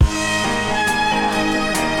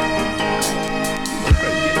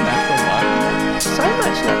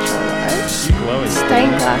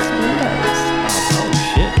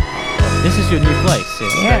new place.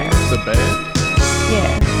 Yeah. The band.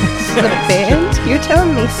 Yeah. The band? You're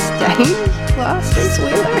telling me stained glasses,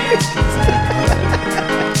 Willow?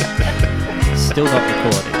 Still not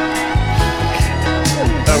recording.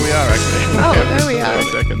 Oh, we are actually. Oh, Yeah, there we just are.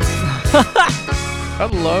 30 seconds.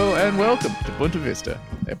 Hello and welcome to Bunta Vista,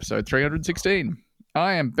 episode 316.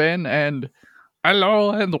 I am Ben and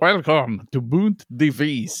hello and welcome to Bunt de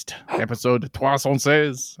Vista, episode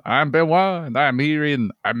 316. I'm Benoit and I'm here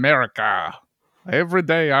in America. Every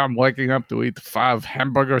day I'm waking up to eat 5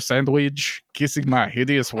 hamburger sandwich, kissing my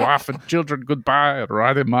hideous wife and children goodbye, and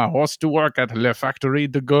riding my horse to work at Le Factory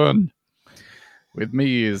de Gun. With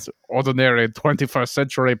me is ordinary 21st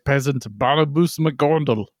century peasant Barnabas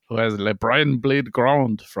McGondle, who has le brain bleed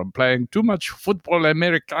ground from playing too much football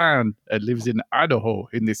American and lives in Idaho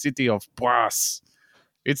in the city of Boise.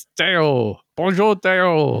 It's Theo. Bonjour,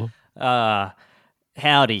 Theo.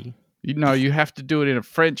 Howdy. You know, you have to do it in a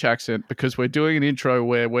French accent because we're doing an intro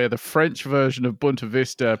where we're the French version of Bunta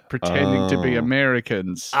Vista pretending to be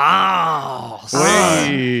Americans. Oh,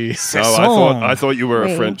 Whee! No, I thought you were a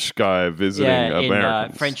Wait. French guy visiting yeah, in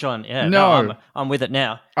Americans. French on. Yeah, No. I'm with it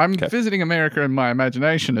now. I'm visiting America in my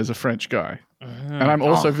imagination as a French guy. And I'm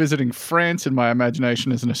also visiting France in my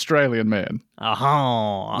imagination as an Australian man.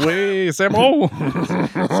 Oui, c'est bon.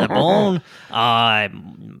 C'est bon.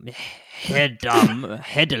 I'm head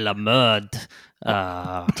de la merde.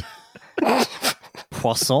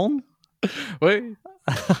 Poisson. Oui.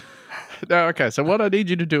 No, okay, so what I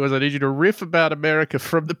need you to do is I need you to riff about America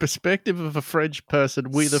from the perspective of a French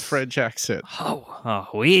person with a French accent. Oh,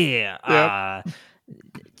 oui.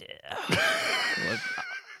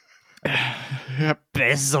 Yep.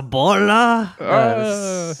 Baseball.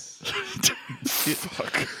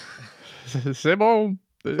 Fuck. C'est bon.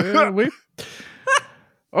 Oui.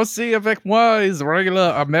 Aussi avec moi is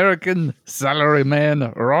regular American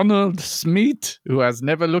salaryman Ronald Smith, who has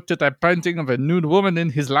never looked at a painting of a nude woman in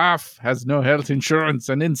his life, has no health insurance,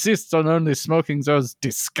 and insists on only smoking those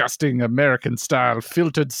disgusting American-style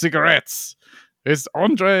filtered cigarettes. It's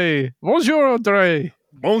Andre. Bonjour, Andre.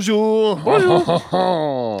 Bonjour.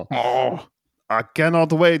 Oh. I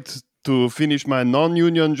cannot wait to finish my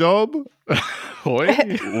non-union job Oui.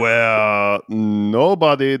 where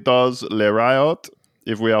nobody does le riot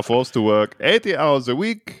if we are forced to work 80 hours a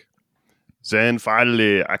week. Then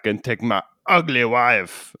finally I can take my ugly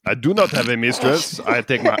wife. I do not have a mistress. I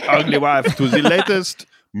take my ugly wife to the latest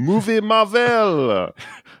movie Marvel.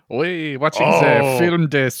 Oui, watching the film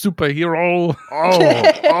de superhero.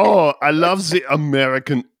 I love the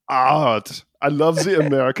American art. I love the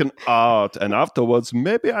American art. And afterwards,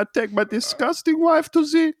 maybe I take my disgusting wife to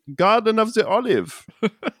the Garden of the Olive.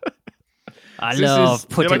 I This love is- I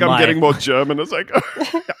feel putting like I'm my getting more German as I go.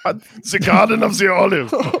 The Garden of the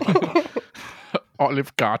Olive.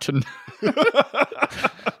 Olive Garden.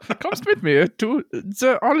 Comes with me to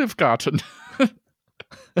the Olive Garden.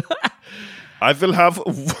 I will have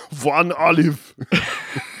one olive.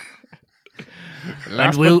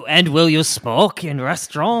 and will you smoke in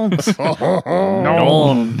restaurants? No.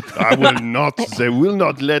 I will not. They will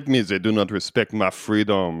not let me. They do not respect my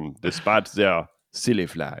freedom despite their silly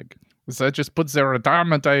flag. So I just put the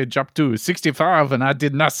retirement age up to 65 and I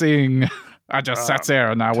did nothing. I just sat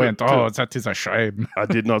there and I went, that is a shame. I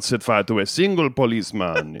did not set fire to a single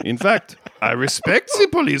policeman. In fact, I respect the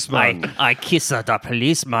policeman. I kiss the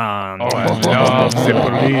policeman. Oh, I love the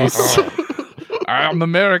police. I am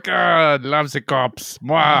American. Love the cops.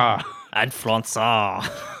 Moi. And Francois.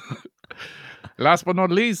 Last but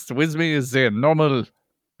not least, with me is the normal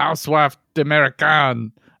housewife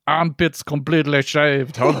American. Armpits completely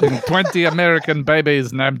shaved, holding 20 American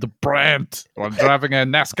babies named Brent while driving a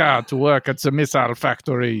NASCAR to work at the missile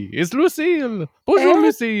factory. Is Lucille. Bonjour,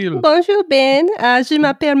 Lucille. Bonjour, Ben. Je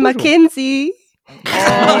m'appelle Mackenzie.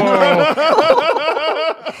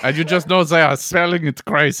 And you just know they are spelling it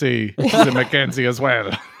crazy. The Mackenzie as well.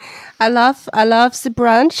 I love the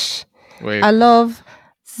brunch. Wait. I love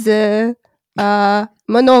the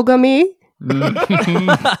monogamy.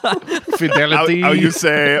 Fidelity. How you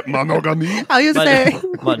say monogamy? How you say?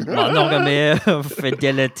 Monogamy,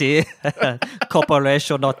 fidelity,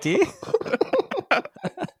 corporationality.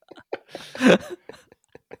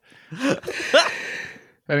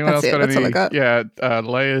 Anyone else That's it. got That's all I any got.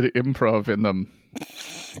 layered improv in them?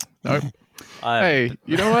 No? I- Hey,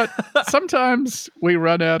 you know what? Sometimes we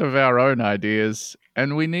run out of our own ideas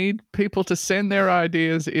and we need people to send their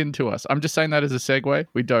ideas into us. I'm just saying that as a segue.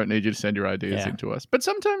 We don't need you to send your ideas Yeah. into us, but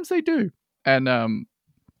sometimes they do. And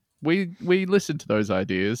we listen to those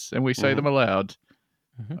ideas and we say them aloud.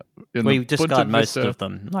 In We the discard Bunta most Vista of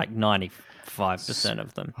them, like 95%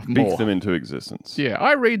 of them. Speak more. them into existence. Yeah,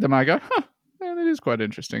 I read them. I go, huh, And it is quite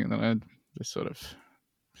interesting. And then I just sort of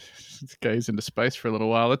gaze into space for a little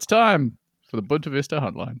while. It's time for the Bunta Vista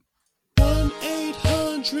hotline.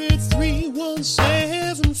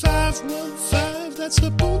 1-800-317-515. That's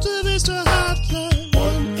the Bunta Vista hotline.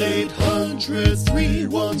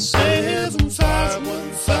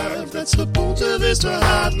 1-800-317-515. That's the Bunta Vista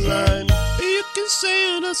hotline. You can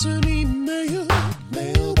send us an email.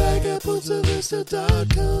 Mailbag at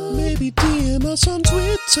BuntaVista.com. Maybe DM us on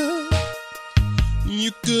Twitter.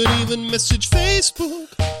 You could even message Facebook,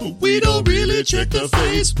 but we don't really check the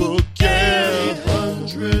Facebook. Yeah,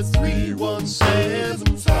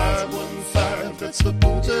 1-800-317-515. That's the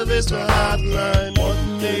Bunta Vista hotline.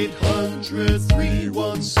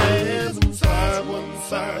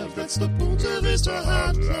 1-800-317-515. That's the Bunta Vista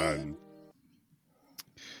hotline.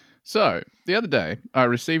 So, the other day, I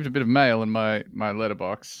received a bit of mail in my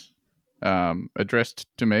letterbox addressed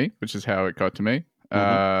to me, which is how it got to me.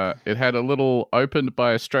 It had a little opened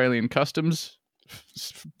by Australian Customs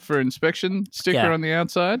for inspection sticker on the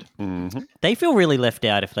outside. They feel really left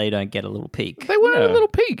out if they don't get a little peek. They wanted a little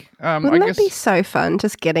peek. Wouldn't that be so fun,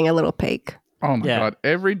 just getting a little peek? Oh my God.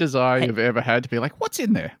 Every desire you've ever had to be like, what's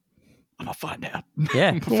in there? I'm going to find out. Yeah,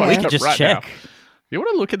 I'm we find can out just right check. now. You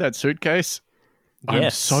want to look at that suitcase? I'm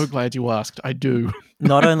Yes. so glad you asked. I do.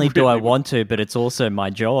 Not only do I want to, but it's also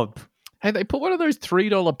my job. Hey, they put one of those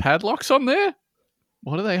 $3 padlocks on there?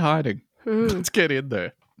 What are they hiding? Let's get in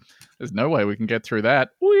there. There's no way we can get through that.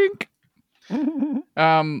 Wink.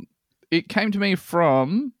 It came to me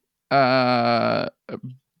from Bradenton,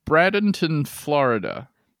 Florida.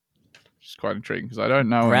 Which is quite intriguing because I don't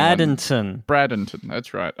know anyone. Bradenton,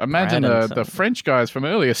 that's right. Imagine the French guys from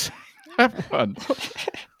earlier saying that one.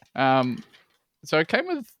 So it came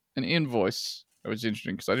with an invoice. It was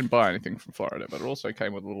interesting because I didn't buy anything from Florida, but it also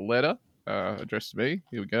came with a little letter addressed to me.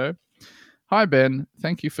 Here we go. Hi, Ben.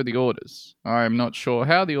 Thank you for the orders. I am not sure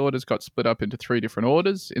how the orders got split up into 3 different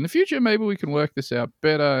orders. In the future, maybe we can work this out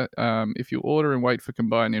better. If you order and wait for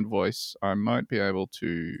combined invoice, I might be able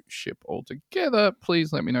to ship all together.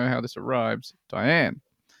 Please let me know how this arrives. Diane.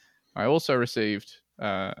 I also received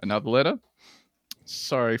another letter.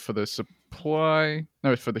 Sorry for the for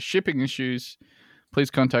the shipping issues.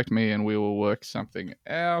 Please contact me and we will work something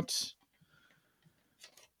out.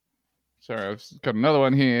 Sorry, I've got another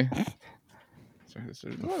one here. So there's a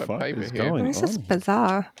lot of paper here. This is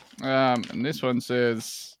bizarre. And this one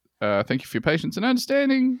says, thank you for your patience and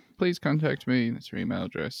understanding. Please contact me. That's your email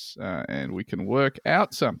address. And we can work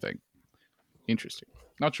out something. Interesting.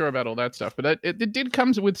 Not sure about all that stuff, but it did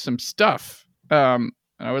come with some stuff. And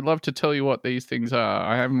I would love to tell you what these things are.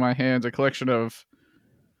 I have in my hands a collection of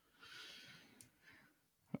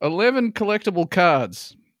 11 collectible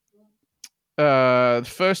cards. The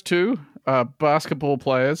first 2 are basketball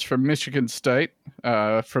players from Michigan State.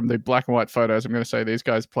 From the black and white photos, I'm going to say these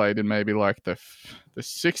guys played in maybe like the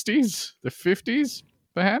 60s, the 50s,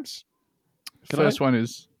 perhaps. First one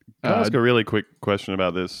is... Can I ask a really quick question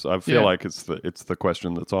about this? I feel like it's the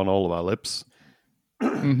question that's on all of our lips,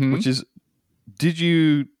 which is, did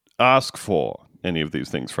you ask for any of these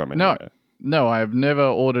things from anywhere? No, I have never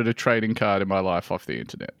ordered a trading card in my life off the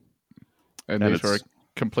internet. And these were a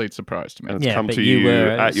complete surprise to me. And it's come to you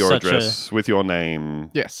at your address with your name.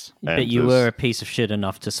 Yes. But you were a piece of shit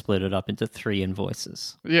enough to split it up into 3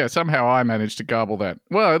 invoices. Yeah, somehow I managed to garble that.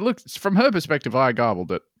 Well, it looks, from her perspective, I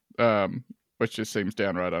garbled it, which just seems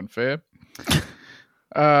downright unfair.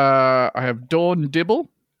 I have Dawn Dibble,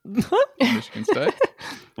 Michigan State.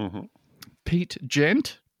 Pete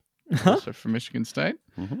Gent, also from Michigan State.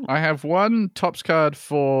 I have one Topps card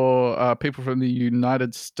for people from the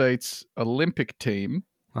United States Olympic team.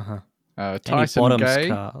 Tyson Gay.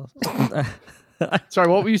 Sorry,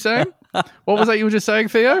 what were you saying? What was that you were just saying,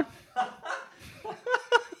 Theo?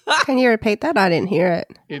 Can you repeat that? I didn't hear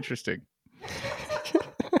it. Interesting.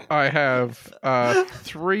 I have 4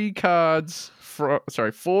 cards from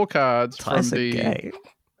Tyson the Gay.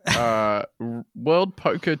 World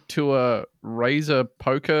Poker Tour Razor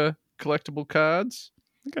Poker collectible cards.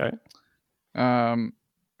 Okay. 2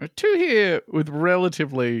 here with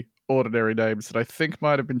relatively ordinary names that I think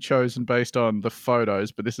might have been chosen based on the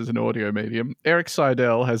photos, but this is an audio medium. Eric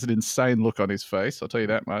Seidel has an insane look on his face, I'll tell you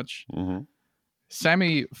that much.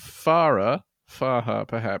 Sammy Farha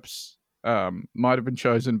perhaps, might have been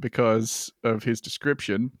chosen because of his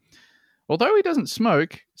description. Although he doesn't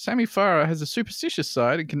smoke, Sammy Farah has a superstitious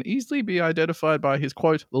side and can easily be identified by his,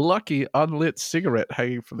 quote, lucky unlit cigarette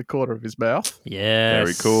hanging from the corner of his mouth. Yes.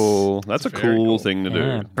 Very cool. That's a Very cool cool. thing to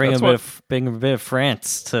Yeah, do. bring That's a bit of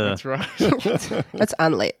France to. That's right. That's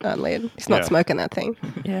unlit. He's not Yeah. smoking that thing.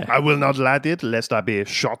 Yeah. I will not light it, lest I be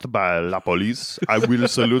shot by la police. I will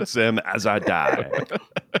salute them as I die.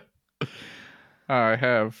 I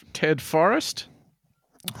have Ted Forrest.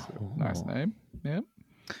 Nice name. Yeah.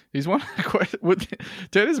 He's one.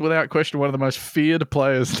 Ted is without question one of the most feared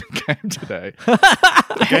players in the game today.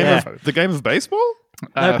 The game of baseball?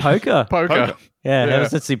 No, poker. Poker. Yeah, Yeah. ever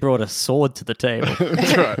since he brought a sword to the table.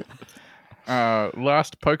 That's right.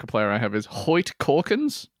 Last poker player I have is Hoyt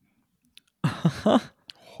Corkins. Hoyt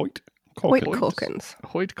Hoyt Corkins. Corkins.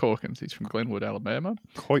 Hoyt Corkins. He's from Glenwood, Alabama.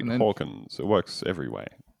 Hoyt And then- Hawkins. It works every way.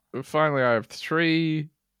 Finally, I have three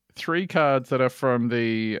cards that are from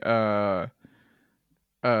the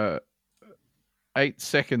 8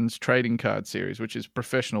 seconds trading card series, which is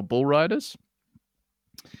professional bull riders.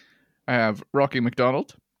 I have Rocky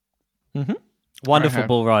McDonald. Wonderful have-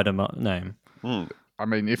 bull rider name. I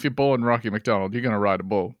mean, if you're born Rocky McDonald, you're going to ride a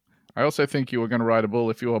bull. I also think you were going to ride a bull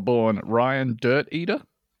if you were born Ryan Dirt Eater.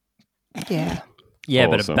 Yeah. Yeah,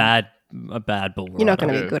 Awesome. but a bad bull rider. You're not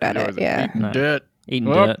going to be good at you're it. always Yeah. eating No. dirt. Eating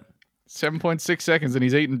Oh. dirt. 7.6 seconds and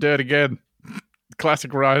he's eating dirt again.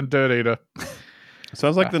 Classic Ryan Dirt Eater.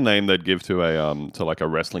 Sounds like the name they'd give to a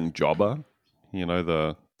wrestling jobber. You know,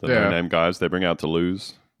 the Yeah. no-name guys they bring out to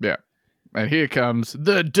lose. Yeah. And here comes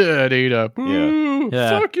the Dirt Eater. Boo!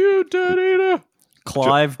 Yeah. Fuck you, Dirt Eater.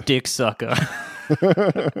 Clive Dicksucker.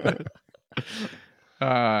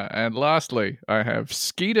 And lastly, I have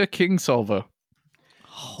Skeeter Kingsolver.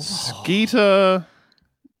 Skeeter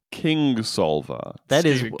King Solver. That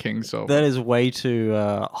is Skeeter Kingsolver. that is way too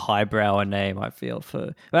highbrow a name, I feel.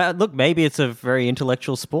 For look, maybe it's a very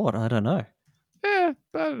intellectual sport. I don't know. Yeah,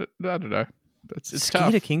 I don't know. It's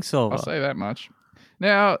Skeeter tough. Kingsolver. I'll say that much.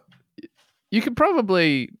 Now, you could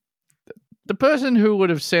probably... The person who would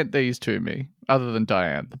have sent these to me, other than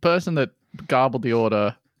Diane, the person that garbled the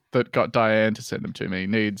order that got Diane to send them to me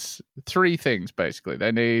needs 3 things, basically.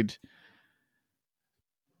 They need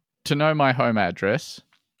to know my home address,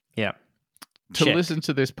 Yeah. to Check. listen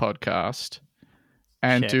to this podcast,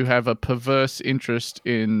 and Check. to have a perverse interest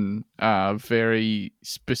in very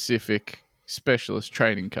specific specialist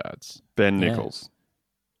trading cards. Ben Yeah. Nichols.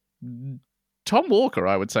 Tom Walker,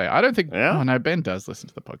 I would say. I don't think... Yeah? Oh, no, Ben does listen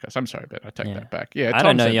to the podcast. I'm sorry, Ben. I take Yeah. that back. Yeah, I Tom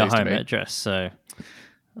don't know sent your these to home me. address, so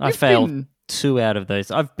I You've failed been- 2 out of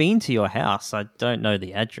those. I've been to your house. I don't know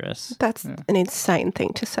the address. That's an insane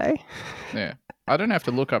thing to say. Yeah. I don't have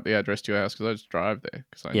to look up the address to your house because I just drive there.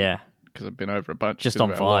 Yeah, Because I've been over a bunch. just because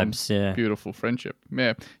on of our long, vibes. Yeah. Beautiful friendship.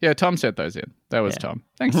 Yeah. Yeah, Tom sent those in. That was Yeah. Tom.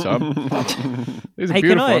 Thanks, Tom. These are Hey,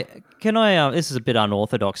 beautiful. can I? This is a bit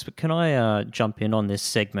unorthodox, but can I jump in on this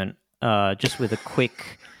segment just with a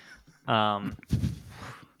quick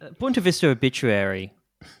Bunta Vista obituary?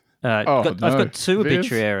 I've no. got 2 Viv?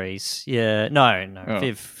 obituaries. Yeah, no, Oh.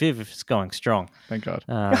 Viv is going strong. Thank God.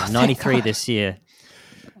 93 this year.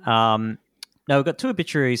 No, we've got 2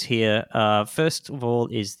 obituaries here. First of all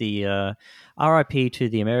is the RIP to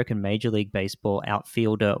the American Major League Baseball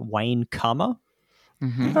outfielder Wayne Kummer.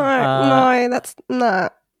 No, that's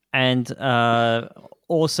not. And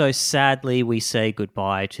also, sadly, we say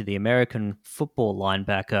goodbye to the American football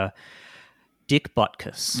linebacker Dick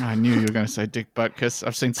Butkus. I knew you were going to say Dick Butkus.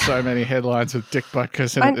 I've seen so many headlines with Dick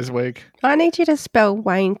Butkus in it this week. I need you to spell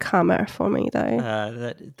Wayne Kummer for me,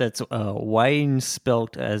 though. That's Wayne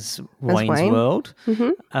spelt as Wayne's Wayne? World,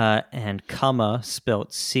 and Kummer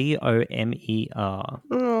spelt Comer.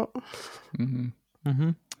 Oh,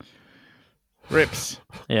 Rips.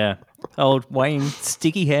 Yeah. Old Wayne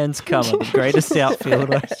Sticky Hands Kummer, the greatest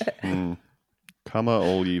outfielder. Come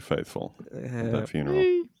all ye faithful. At that funeral.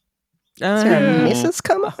 is there a Mrs.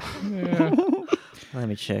 Kummer? Let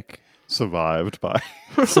me check. Survived by.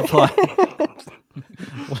 Supply.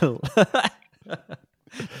 Well,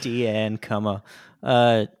 Deanne Kummer.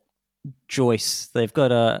 Joyce. They've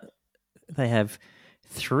got they have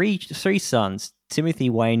three sons: Timothy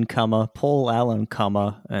Wayne Kummer, Paul Allen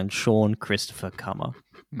Kummer, and Sean Christopher Kummer.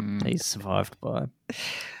 He's survived by.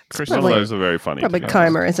 Some of those are very funny. Probably to be honest.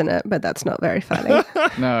 Comer, isn't it? But that's not very funny.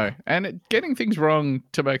 No. And getting things wrong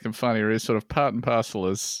to make them funnier is sort of part and parcel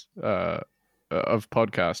of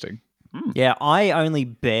podcasting. Yeah, I only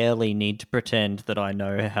barely need to pretend that I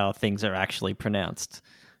know how things are actually pronounced.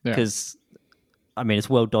 Yeah. Because, I mean, it's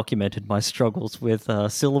well documented my struggles with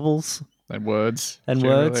syllables. And words. And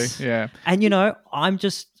generally. words. Yeah. And,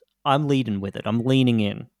 I'm leading with it. I'm leaning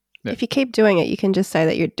in. Yeah. If you keep doing it, you can just say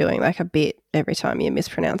that you're doing like a bit every time you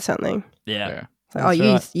mispronounce something. Yeah. It's like,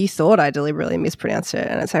 That's you thought I deliberately mispronounced it,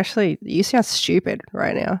 and it's actually, you sound stupid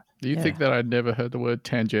right now. Do you think that I'd never heard the word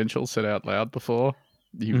tangential said out loud before?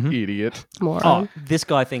 You idiot. Moron. Oh, this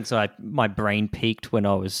guy thinks my brain peaked when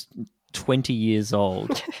I was 20 years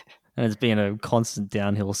old, and it's been a constant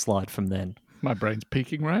downhill slide from then. My brain's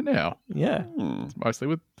peaking right now. Yeah. It's mostly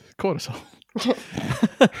with cortisol.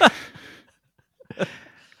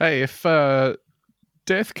 Hey, if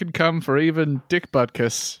death can come for even Dick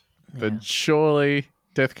Butkus, then surely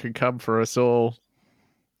death can come for us all.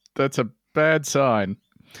 That's a bad sign.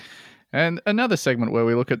 And another segment where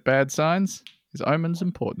we look at bad signs is Omen's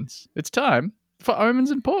Importance. It's time for Omen's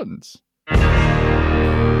Importance.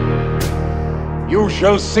 You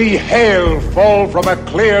shall see hail fall from a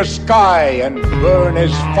clear sky and burn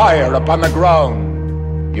as fire upon the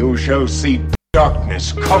ground. You shall see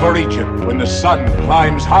darkness cover Egypt when the sun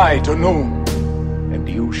climbs high to noon. And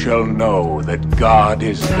you shall know that God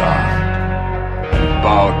is God, and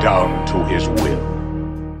bow down to his will.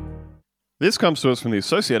 This comes to us from the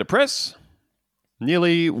Associated Press.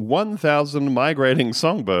 Nearly 1,000 migrating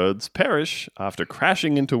songbirds perish after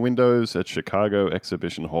crashing into windows at Chicago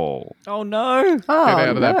Exhibition Hall. Oh, no. Oh, Get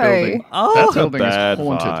out of that building. Oh, That's a building is bad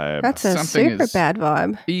haunted. vibe. That's a Something super is- bad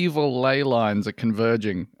vibe. Evil ley lines are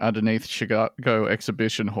converging underneath Chicago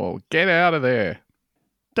Exhibition Hall. Get out of there.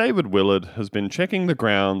 David Willard has been checking the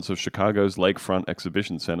grounds of Chicago's Lakefront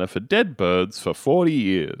Exhibition Center for dead birds for 40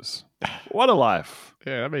 years. What a life.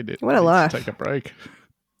 Yeah, I mean, it What a needs to life. Take a break.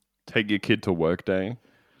 Take your kid to work day.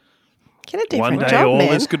 Get a One different day job, all man.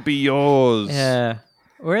 this could be yours. Yeah.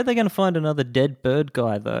 Where are they going to find another dead bird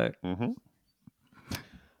guy, though?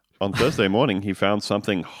 On Thursday morning, he found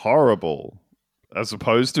something horrible as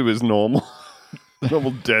opposed to his normal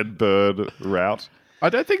dead bird route. I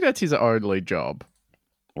don't think that's his only job.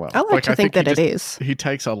 Well, I like to I think he that it just- is. He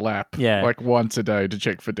takes a lap, Yeah. like once a day to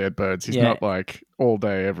check for dead birds. He's Yeah. not like all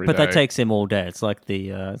day every day. But that takes him all day. It's like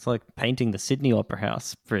it's like painting the Sydney Opera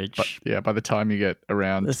House bridge. But yeah, by the time you get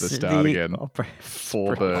around to the start Sydney again, Opera-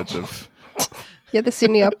 4 birds of Yeah, the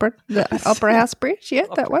Sydney Opera, the Opera House Bridge. Yeah,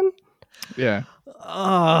 that one. yeah.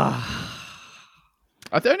 Ah.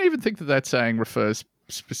 I don't even think that saying refers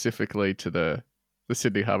specifically to the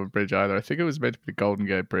Sydney Harbour Bridge either. I think it was meant to be the Golden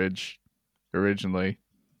Gate Bridge originally.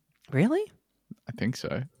 Really? I think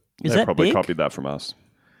so. Is they that probably big? copied that from us.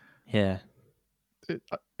 Yeah.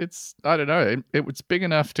 It's I don't know. It was big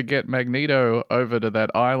enough to get Magneto over to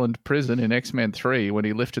that island prison in X-Men 3 when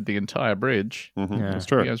he lifted the entire bridge. Mm-hmm. Yeah. That's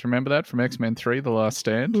true. You guys remember that from X-Men 3, The Last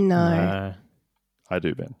Stand? No. I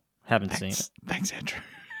do, Ben. Haven't seen it. Thanks, Andrew.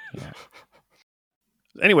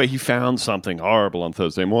 Anyway, he found something horrible on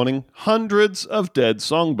Thursday morning. Hundreds of dead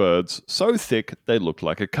songbirds, so thick they looked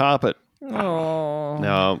like a carpet. Oh.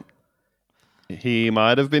 Now, he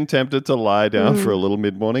might have been tempted to lie down for a little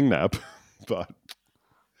mid-morning nap, but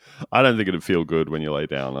I don't think it'd feel good when you lay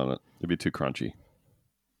down on it. It'd be too crunchy.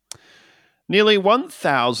 Nearly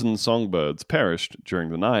 1,000 songbirds perished during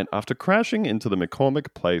the night after crashing into the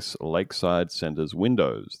McCormick Place Lakeside Center's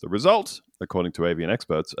windows. The result, according to avian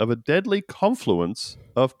experts, of a deadly confluence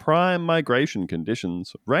of prime migration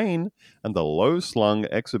conditions, rain, and the low-slung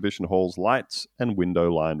exhibition hall's lights and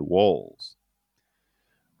window-lined walls.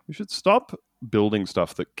 We should stop building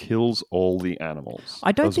stuff that kills all the animals.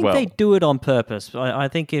 I don't as think well. they do it on purpose. I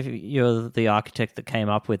think if you're the architect that came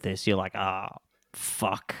up with this, you're like,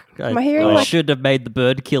 fuck. Am I hearing I like- should have made the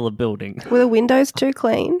bird killer building. Were the windows too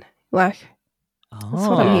clean? Like, That's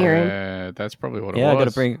what I'm hearing. Yeah, that's probably what it Yeah, I was. got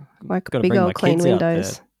to bring. Gotta big bring my old clean kids out there.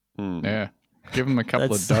 windows. Hmm. Yeah. Give them a couple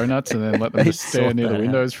of That's- donuts and then let them They just stand sort near the that out.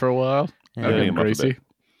 windows for a while. Yeah. That'd Yeah, be him up a greasy. bit.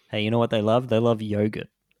 Hey, you know what they love? They love yogurt.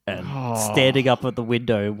 And Oh. standing up at the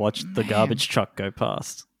window, watch the garbage truck go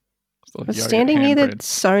past. Still But yogurt standing near the handprints.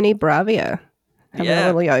 Sony Bravia. Having a Yeah.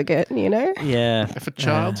 little yogurt, you know? Yeah. If a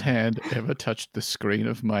child's hand ever touched the screen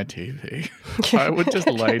of my TV, I would just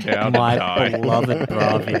lay down My and die. beloved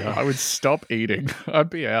Bravia. I would stop eating. I'd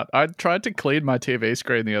be out. I tried to clean my TV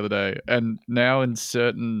screen the other day, and now in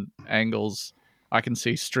certain angles, I can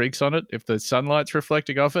see streaks on it if the sunlight's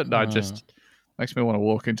reflecting off it, and I just makes me want to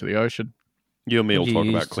walk into the ocean. You and me will You talk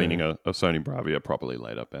about used to. cleaning a Sony Bravia properly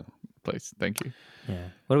later, Ben. Please, thank you. Yeah.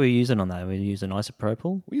 What are we using on that? Are we using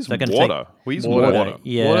isopropyl? We use Is that gonna water. We use Water. water.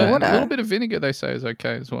 Yeah. Water, Water. A little bit of vinegar, they say, is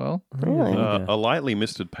okay as well. Really? A lightly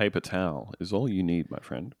misted paper towel is all you need, my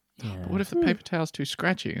friend. Yeah. But what if the paper towel's too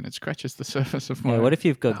scratchy and it scratches the surface of my... Yeah, what if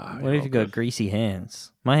you've got greasy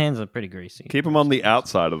hands? My hands are pretty greasy. Keep them on the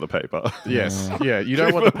outside of the paper. Yes, yeah. You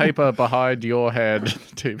don't want the paper behind your head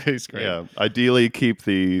TV screen. Yeah. Ideally, keep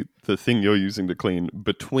the thing you're using to clean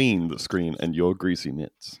between the screen and your greasy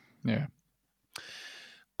mitts. Yeah.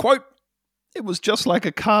 Quote, It was just like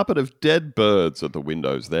a carpet of dead birds at the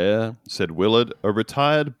windows there, said Willard, a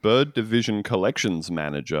retired bird division collections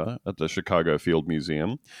manager at the Chicago Field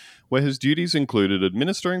Museum, where his duties included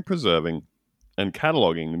administering, preserving, and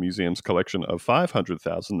cataloging the museum's collection of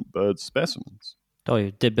 500,000 bird specimens, Oh,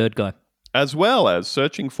 you dead bird guy. as well as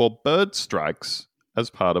searching for bird strikes as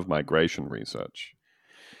part of migration research.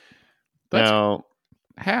 That's- Now,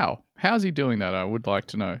 How's he doing that? I would like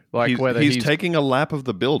to know. Like whether he's taking a lap of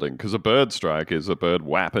the building, because a bird strike is a bird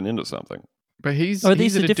whapping into something. but he's Oh,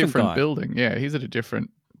 he's at a a different different guy. building. Yeah, he's at a different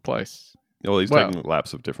place. Well, he's Well- taking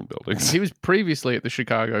laps of different buildings. He was previously at the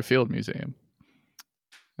Chicago Field Museum.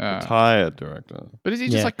 Retired director. But is he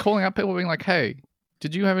just Yeah. like calling up people being like, hey,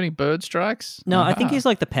 did you have any bird strikes? No, I think he's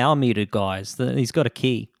like the power meter guys. He's got a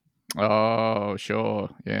key. Oh, sure.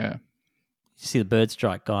 Yeah. You see the bird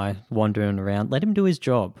strike guy wandering around. Let him do his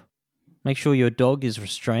job. Make sure your dog is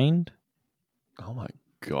restrained. Oh my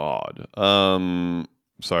god.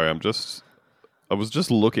 Sorry, I was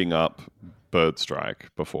just looking up bird strike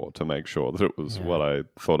before to make sure that it was what I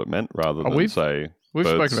thought it meant, rather than we've say we've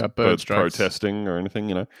spoken about bird birds strikes protesting or anything.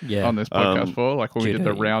 You know, Yeah. on this podcast Um, before, like when we Due did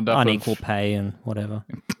the to roundup unequal of pay and whatever.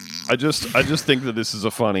 I just think that this is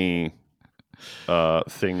a funny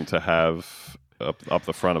thing to have up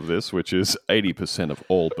the front of this, which is 80% of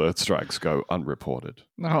all bird strikes go unreported.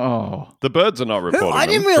 Oh, The birds are not reporting. I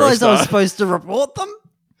didn't them, for a realize I was start. supposed to report them.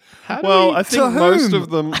 how do Well, we, I think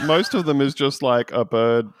to most of them is just like a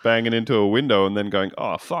bird banging into a window and then going,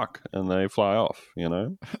 "Oh fuck," and they fly off. You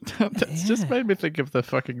know, that's just Yeah. made me think of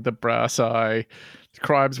the brass eye.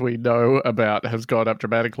 Crimes we know about has gone up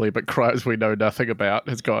dramatically, but crimes we know nothing about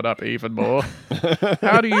has gone up even more.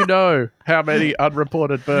 How do you know how many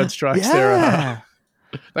unreported bird strikes there are?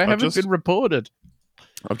 They haven't just- been reported.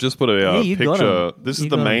 I've just put a Yeah, you got picture. 'em. This You is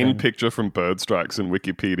the got 'em, main Ben. picture from bird strikes in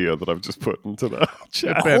Wikipedia that I've just put into the It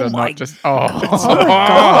chat. better my not just. Oh, Oh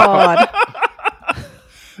my god.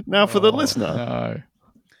 Now, for the listener, no.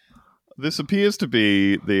 this appears to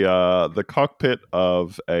be the cockpit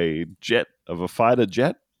of a fighter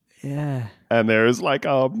jet, Yeah. and there is like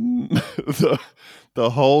the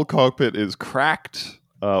whole cockpit is cracked.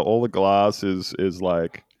 All the glass is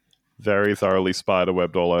like very thoroughly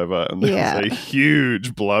spiderwebbed all over, and there's Yeah. a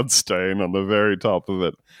huge blood stain on the very top of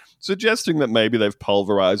it, suggesting that maybe they've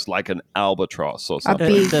pulverized like an albatross or A something.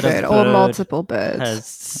 big That a bird or bird multiple birds. Has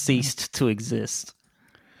ceased to exist.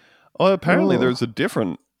 Oh, apparently Ooh. there's a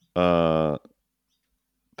different.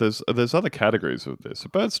 There's other categories of this. A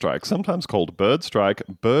bird strike, sometimes called bird strike,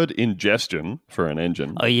 bird ingestion for an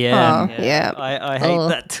engine. Oh yeah. Oh, yeah. I hate Oh.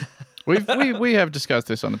 that. We have discussed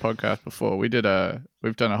this on the podcast before. We've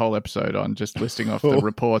done a whole episode on just listing off the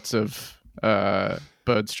reports of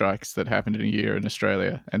bird strikes that happened in a year in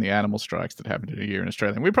Australia and the animal strikes that happened in a year in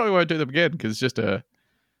Australia. And we probably won't do them again because it's just a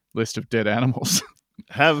list of dead animals.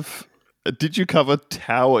 Did you cover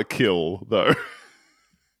tower kill though?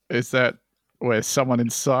 Is that where someone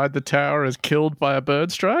inside the tower is killed by a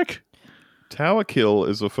bird strike? Tower kill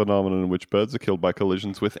is a phenomenon in which birds are killed by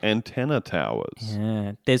collisions with antenna towers.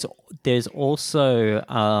 Yeah. There's also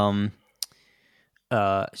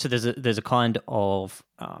so there's a kind of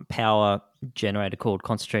power generator called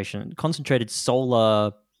concentrated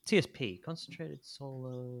solar CSP, concentrated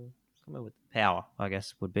solar. Come on with power, I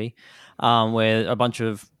guess would be, where a bunch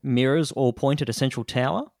of mirrors all point at a central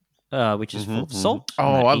tower, which is full of salt. and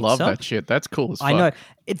Oh, I heats love up. that shit. That's cool as fuck. I know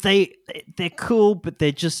they're cool, but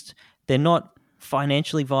they're not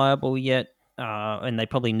financially viable yet, and they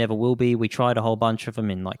probably never will be. We tried a whole bunch of them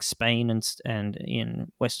in like Spain and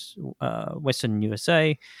in Western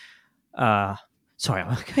USA. Sorry,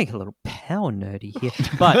 I'm getting a little power nerdy here,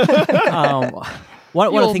 but one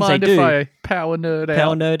of the You'll things they mind do if I power nerd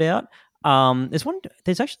power out? nerd out.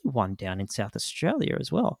 There's actually one down in South Australia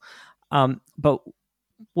as well. But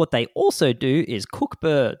what they also do is cook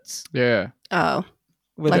birds. Yeah. Oh.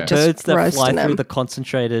 With Like the just birds that fly roasting through them. the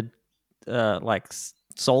concentrated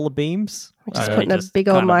solar beams. Just They putting a big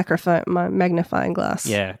old kinda- magnifying glass.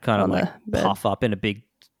 Yeah, kind of on like the bird. puff up in a big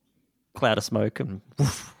cloud of smoke and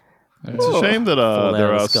It's a shame that Fall there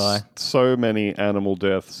out are of the sky. so many animal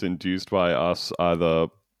deaths induced by us either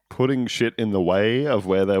putting shit in the way of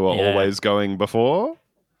where they were Yeah. always going before,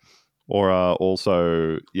 or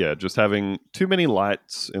also, just having too many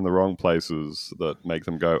lights in the wrong places that make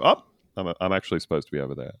them go, "Up, I'm actually supposed to be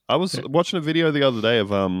over there." I was watching a video the other day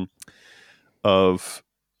of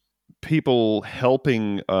people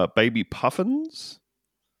helping baby puffins.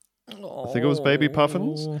 I think it was baby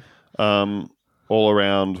puffins. All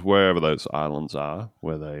around wherever those islands are,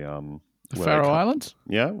 where they The where they Faroe come- Islands?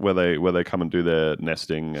 yeah, where they come and do their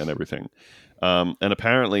nesting and everything. And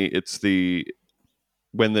apparently, it's the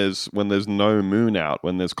when there's no moon out,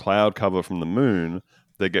 when there's cloud cover from the moon,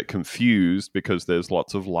 they get confused because there's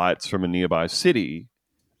lots of lights from a nearby city,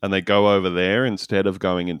 and they go over there instead of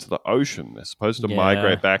going into the ocean. They're supposed to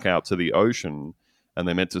migrate back out to the ocean, and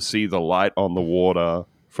they're meant to see the light on the water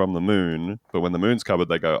from the moon. But when the moon's covered,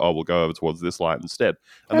 they go, "Oh, we'll go over towards this light instead."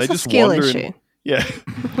 And That's they a just skill wander issue. Yeah.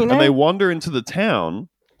 You know? And they wander into the town.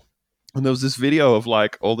 And there was this video of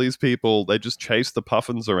like all these people, they just chase the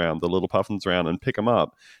puffins around, the little puffins around, and pick them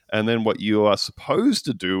up. And then what you are supposed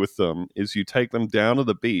to do with them is you take them down to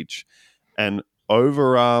the beach and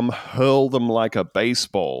overarm hurl them like a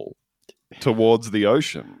baseball towards the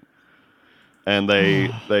ocean. And they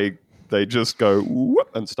just go whoop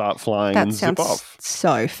and start flying That and zip sounds off.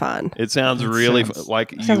 so fun. It sounds really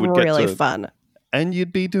like you Sounds would really get to, fun. and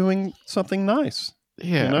you'd be doing something nice.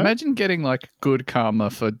 Yeah, You know? imagine getting like good karma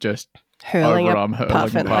for just Hurling overarm a hurling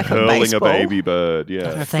puffin like a puffin. Hurling baseball. a baby bird, yeah.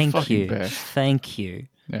 That's the Thank fucking you. best. Thank you.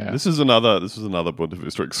 Yeah. This is another Bunta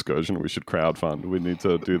Vista excursion we should crowdfund. We need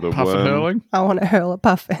to do the Puffin worm. hurling? I want to hurl a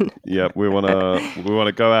puffin. Yeah, we want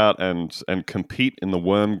to go out and compete in the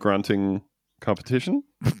worm grunting competition.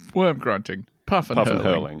 Worm grunting. Puffin Puffin hurling.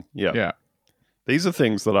 hurling. Yeah. Yeah. These are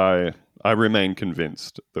things that I remain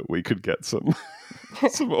convinced that we could get some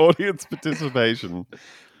some audience participation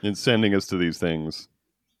in sending us to these things,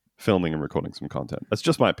 filming and recording some content. That's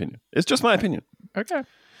just my opinion. It's just my opinion. Okay.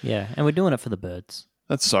 Yeah, and we're doing it for the birds.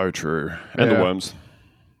 That's so true. And Yeah. the worms.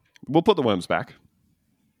 We'll put the worms back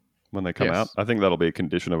when they come Yes. out. I think that'll be a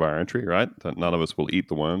condition of our entry, right? That none of us will eat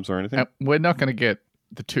the worms or anything. We're not going to get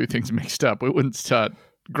the two things mixed up. We wouldn't start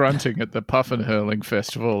grunting at the Puffin hurling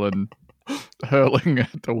festival and hurling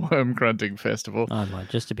at the worm grunting festival. I might,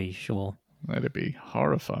 just to be sure. That'd be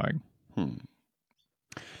horrifying.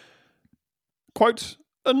 Quote,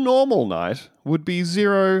 a normal night would be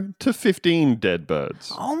 0 to 15 dead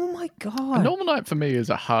birds. Oh my A god. normal night for me is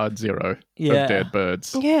a hard 0 Yeah. of dead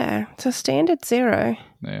birds. Yeah, it's a standard 0.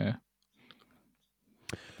 Yeah.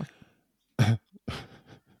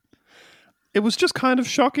 It was just kind of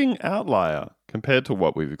shocking outlier compared to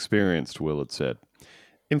what we've experienced, Willard said.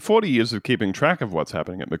 In 40 years of keeping track of what's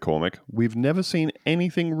happening at McCormick, we've never seen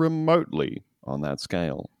anything remotely on that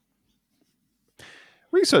scale.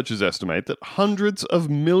 Researchers estimate that hundreds of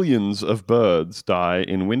millions of birds die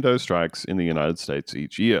in window strikes in the United States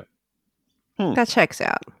each year. That checks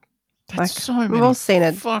out. That's Like, so many we've all seen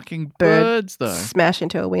a fucking bird birds, though. Smash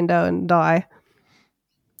into a window and die.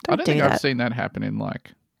 I Don't don't do think that. I've seen that happen in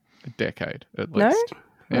like a decade at No? least.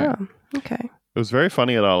 Yeah. Oh, okay. It was very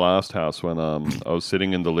funny at our last house when I was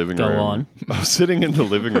sitting in the living Go room. on. I was sitting in the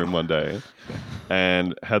living room one day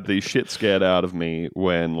and had the shit scared out of me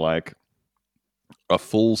when like a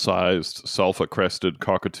full-sized sulfur-crested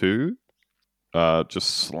cockatoo just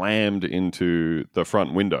slammed into the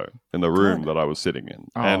front window in the room that I was sitting in.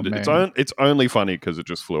 Oh, and man. it's only funny because it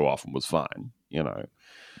just flew off and was fine, you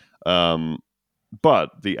know.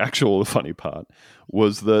 But the actual funny part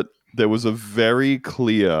was that there was a very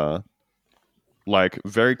clear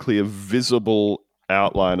visible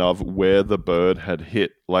outline of where the bird had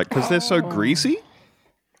hit. Like, because they're so greasy,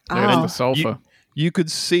 There's Oh. the sulfur. you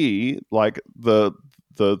could see like the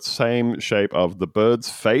same shape of the bird's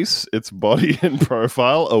face, its body and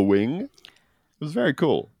profile, a wing. It was very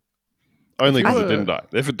cool. Only because it didn't die.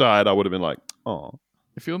 If it died, I would have been like, oh.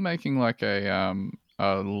 If you're making like a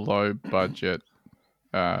low budget,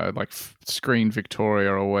 Screen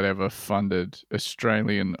Victoria or whatever funded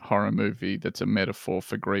Australian horror movie that's a metaphor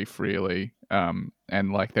for grief, really, and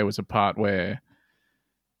like there was a part where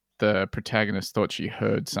the protagonist thought she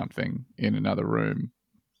heard something in another room,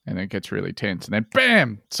 and it gets really tense, and then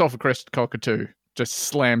bam, sulfur crested cockatoo just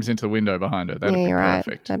slams into the window behind her. That'd Yeah, be you're right.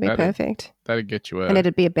 perfect. That'd be perfect. That'd get you And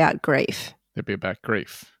it'd be about grief. it'd be about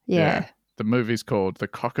grief. Yeah. The movie's called The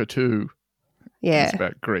Cockatoo. Yeah, It's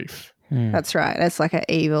about grief. that's right. It's like an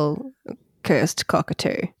evil, cursed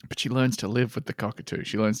cockatoo. But she learns to live with the cockatoo.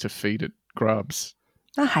 She learns to feed it grubs.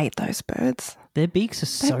 I hate those birds. Their beaks are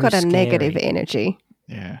so They've got a scary. negative energy.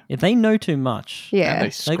 Yeah. If they know too much, Yeah. And they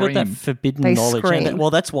they scream. got that forbidden They knowledge. And scream. well,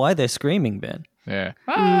 that's why they're screaming, Ben. Yeah.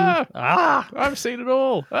 Ah! I've seen it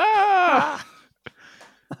all. Ah!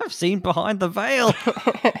 I've seen behind the veil.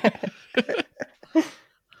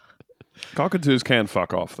 Cockatoos can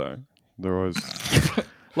fuck off though. They're always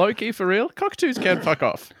Low key for real? Cockatoos can fuck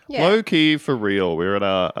off. Yeah. low key for real. We're at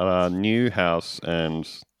our new house, and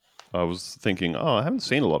I was thinking, oh, I haven't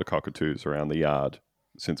seen a lot of cockatoos around the yard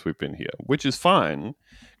since we've been here, which is fine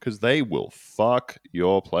because they will fuck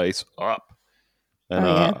your place up. And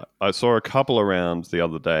Oh, yeah. I saw a couple around the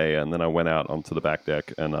other day, and then I went out onto the back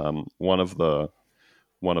deck, and one of the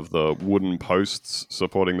wooden posts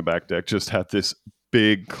supporting the back deck just had this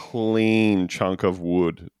big, clean chunk of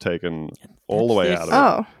wood taken all the way That's out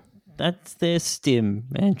of it. Oh, That's their stim,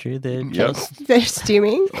 Andrew. They're just they're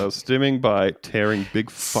stimming. Stimming by tearing big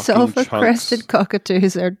fucking Sulfur-crested chunks.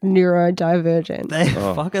 cockatoos are neurodivergent. they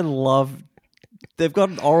fucking love. They've got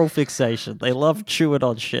an oral fixation. They love chewing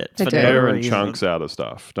on shit. They for do. no Tearing reason. chunks out of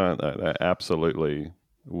stuff, don't they? They absolutely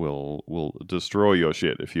will destroy your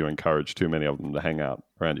shit if you encourage too many of them to hang out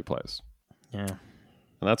around your place. Yeah,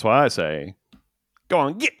 And that's why I say, go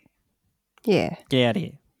on, get Yeah. get out of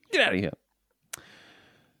here. out of here.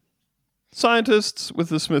 Scientists with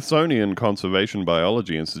the Smithsonian Conservation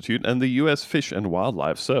Biology Institute and the U.S. Fish and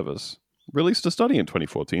Wildlife Service released a study in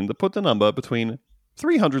 2014 that put the number between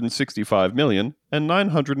 365 million and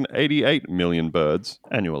 988 million birds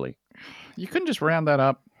annually. You couldn't just round that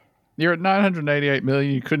up. You're at 988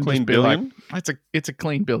 million. You couldn't Clean just be like, billion? it's a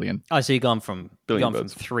clean billion. Oh, so you've gone from Billion from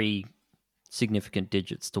birds. 3 significant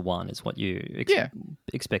digits to 1 is what you Yeah.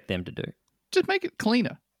 expect them to do. Just make it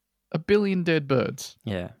cleaner. 1 billion dead birds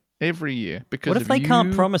Yeah. every year. Because What if of they can't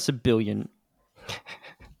you. promise a billion?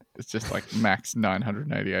 It's just like max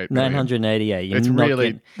 988 million. 988. You're It's not really,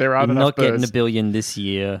 getting, there aren't you're enough not getting birds. a billion this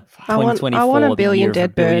year. I want 2024, a the billion year of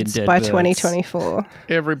dead billion birds dead by birds. 2024.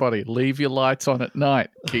 Everybody, leave your lights on at night.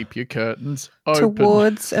 Keep your curtains open.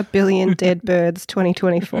 Towards a billion dead birds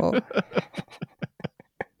 2024.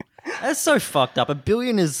 That's so fucked up. A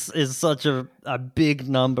billion is such a big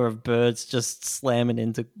number of birds just slamming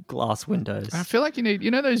into glass windows. I feel like you need,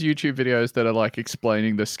 those YouTube videos that are like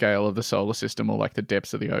explaining the scale of the solar system or like the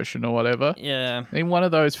depths of the ocean or whatever? Yeah. I need one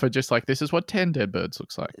of those for just like, this is what 10 dead birds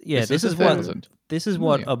looks like. Yeah, this is 1,000. This is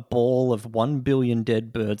what Million. a ball of 1 billion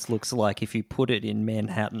dead birds looks like if you put it in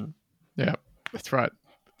Manhattan. Yeah, that's right.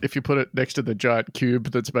 If you put it next to the giant cube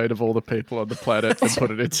that's made of all the people on the planet and put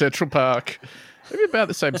it in Central Park, they'd be about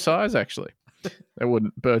the same size, actually. They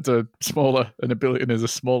wouldn't. Birds are smaller, and 1 billion is a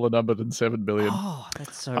smaller number than 7 billion. Oh,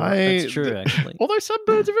 that's I- true, actually. Although some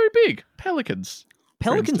birds are very big. Pelicans. for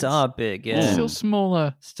Pelicans instance. are big, yeah. Still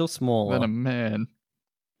smaller Still smaller. than a man.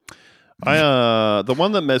 The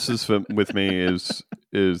one that messes with me is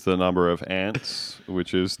the number of ants,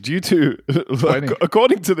 which is due to, Plenty.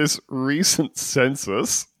 according to this recent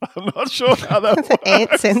census, I'm not sure how that works.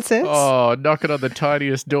 Ant census. Oh, knocking on the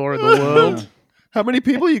tiniest door in the world. How many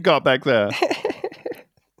people you got back there?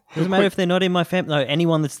 Doesn't matter if they're not in my family. No,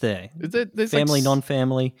 anyone that's there. Is it, there's Family, like,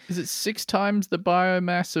 non-family. Is it 6 times the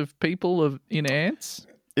biomass of people in ants?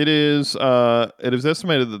 It is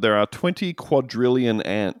estimated that there are 20 quadrillion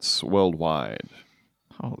ants worldwide,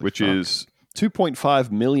 Holy which fuck. is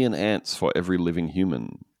 2.5 million ants for every living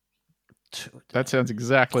human. That sounds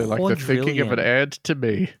exactly like the thinking of an Quadrillion. ant to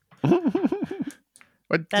me.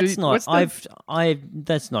 That's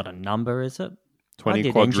that's not a number, is it? 20 I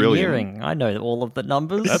did quadrillion. engineering. I know all of the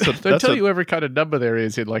numbers. They tell you every kind of number there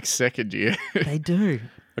is in like second year. They do.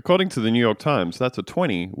 According to the New York Times, that's a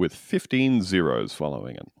 20 with 15 zeros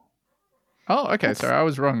following it. Oh, okay. Sorry, I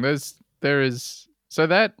was wrong. There's 20.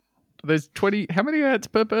 How many ants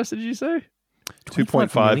per person did you say?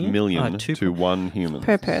 2.5 million Oh, two- to one human.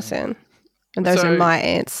 Per person. And those So- are my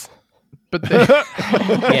ants. But they-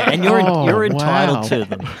 Yeah, and you're Oh, you're entitled wow. to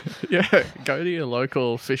them. yeah, go to your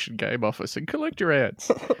local fish and game office and collect your ants.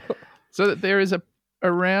 So that there is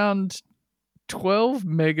around 12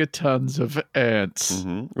 megatons of ants,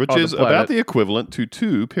 Which on the is about planet. the equivalent to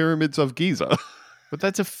 2 pyramids of Giza. but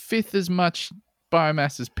that's a fifth as much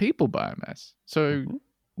biomass as people biomass. So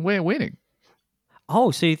we're winning. Oh,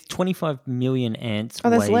 so 25 million ants. Oh,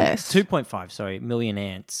 that's less. 2.5, million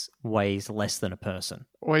ants weighs less than a person.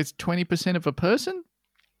 Weighs 20% of a person?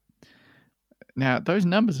 Now, those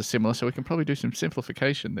numbers are similar, so we can probably do some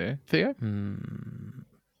simplification there. Theo?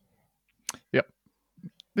 Yep.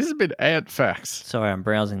 This has been ant facts. Sorry, I'm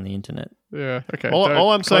browsing the internet. Yeah, okay. All- Don't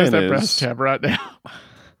all I'm close saying that is- browse tab right now.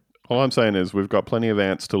 All I'm saying is we've got plenty of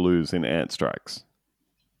ants to lose in ant strikes.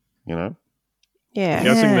 You know? Yeah.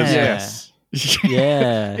 Guessing this- Yes.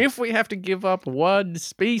 Yeah. If we have to give up one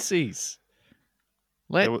species,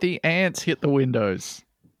 let There wa- the ants hit the windows.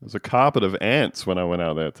 There's a carpet of ants when I went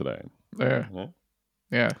out there today. There. Yeah.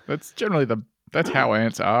 Yeah, that's generally that's how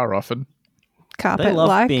ants are often. Carpet They love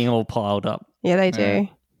like. being all piled up. Yeah, they do. Yeah.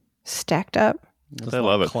 Stacked up. Just They like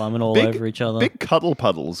love it. climbing all Big- over each other. Big cuddle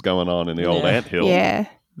puddles going on in the old Yeah. ant hill. Yeah.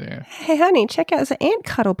 Yeah. Hey, honey, check out there's an ant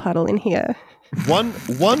cuddle puddle in here. One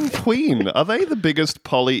queen. Are they the biggest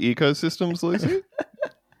poly ecosystems, Lucy?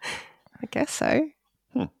 I guess so.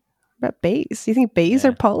 Hmm. What about bees? Do you think bees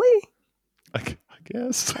Yeah. are poly? I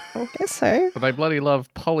guess. I guess so. But they bloody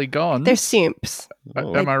love polygons. They're simps.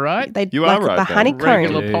 Am I right? They You like are right, the Ben. honeycomb.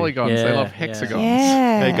 Regular Dude, polygons. They yeah, love yeah. hexagons.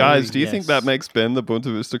 Yeah. Hey guys, do you think Yes. that makes Ben the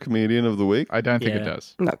Bunta Vista Comedian of the Week? I don't think it Yeah.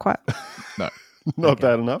 does. Not quite. No. Not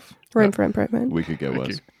bad enough. Room for improvement. We could get Thank worse.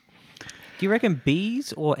 you. Do you reckon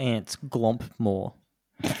bees or ants glomp more?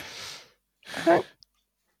 I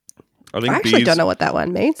I think actually bees. don't know what that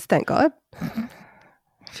one means. Thank God.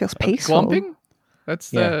 Feels peaceful. Glomping? That's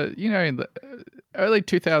the, in the early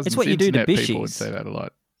 2000s It's what you do to internet people would bishies. say that a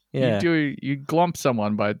lot. Yeah. You glomp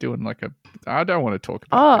someone by doing like a, I don't want to talk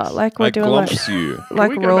about Oh, this. like we're Like doing like, glumps you.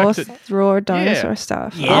 like we go raw, back to- raw dinosaur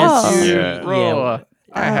stuff. Yes. Oh. You Yeah. raw,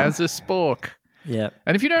 I Oh. has a spork. Yeah.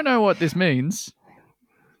 And if you don't know what this means,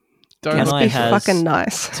 don't Can Must I be has fucking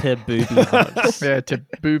nice. to booby hugs? yeah, to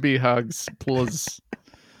booby hugs plus.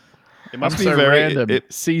 It must I'm be so very. random.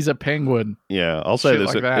 Caesar penguin. Yeah, I'll say Shit this: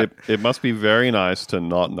 like it, that. it must be very nice to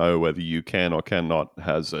not know whether you can or cannot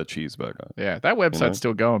has a cheeseburger. Yeah, that website's know?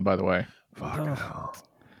 still going, by the way. Oh.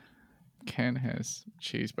 Ken has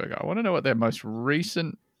cheeseburger. I want to know what their most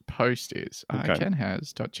recent post is. Okay.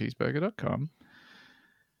 Kenhas.cheeseburger.com.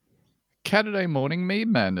 Catterday morning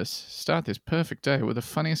meme madness. Start this perfect day with the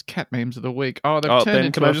funniest cat memes of the week. Oh, they've Oh, turned Ben,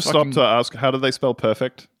 into can I a just fucking, stop to ask, how do they spell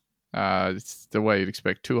perfect? it's the way you'd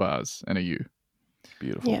expect 2 R's and a U.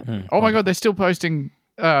 Beautiful. Yeah. Oh my god, they're still posting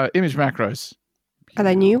image macros. Are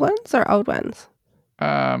they new ones or old ones?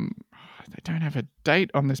 They don't have a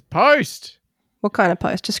date on this post. What kind of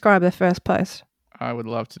post? Describe the first post. I would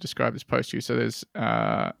love to describe this post to you. So there's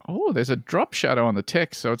there's a drop shadow on the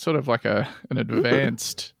text, so it's sort of like an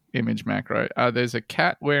advanced image macro. There's a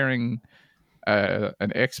cat wearing an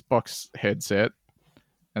Xbox headset,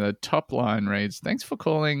 and the top line reads, "Thanks for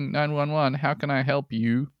calling 911. How can I help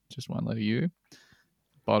you?" Just one letter U.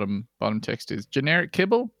 Bottom text is generic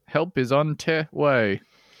kibble. Help is on way.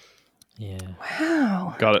 Yeah.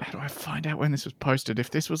 Wow. Got it. How do I find out when this was posted?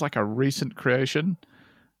 If this was like a recent creation,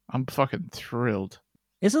 I'm fucking thrilled.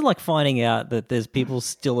 Is it like finding out that there's people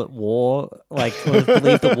still at war, like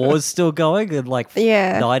believe the war's still going in like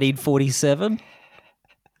Yeah. 1947?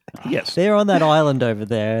 Yes. They're on that island over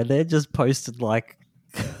there. They're just posted like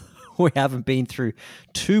we haven't been through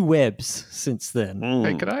 2 webs since then.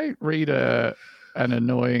 Hey, can I read an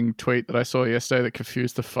annoying tweet that I saw yesterday that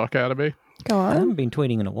confused the fuck out of me? Go I on. haven't been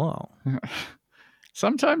tweeting in a while.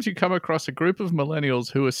 Sometimes you come across a group of millennials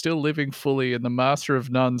who are still living fully in the Master of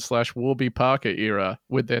None / Warby Parker era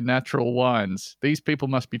with their natural wines. These people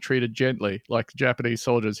must be treated gently, like Japanese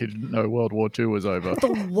soldiers who didn't know World War II was over. The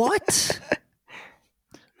what?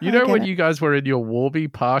 You I know get when it. you guys were in your Warby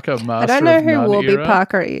Parker Master I don't know of who None Warby era?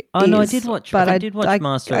 Parker is. Oh, no, I did watch- but I did watch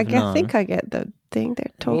Master of None. I think I get the thing they're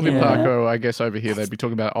talking Warby Yeah. about. Parker, I guess over here they'd be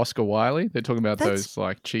talking about Oscar Wilde. They're talking about That's- those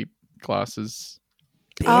like cheap glasses.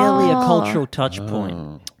 Barely a Oh. cultural touch point.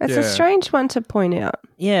 Oh. It's Yeah. a strange one to point out.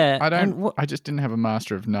 Yeah. I don't. and what- I just didn't have a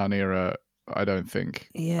Master of None era. I don't think.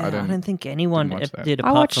 yeah, I I don't- don't think anyone didn't watch that. did I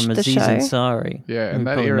apart watched from the Aziz show. Ansari. Yeah, who and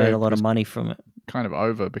that probably era made a lot was of money from it. kind of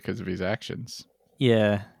over because of his actions.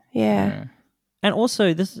 Yeah. Yeah. And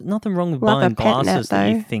also, there's nothing wrong with Love a buying pet nat, glasses that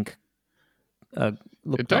you though. think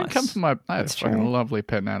look It don't nice. come from my. I had a That's fucking true. lovely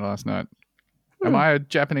pet nat last night. Am I a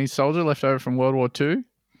Japanese soldier left over from World War II?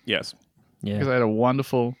 Yes. Because Yeah. I had a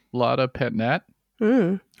wonderful Lada pet nat.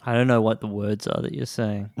 Mm. I don't know what the words are that you're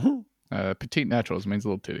saying. Petite naturals means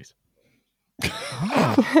little titties.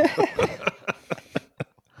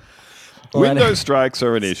 Window strikes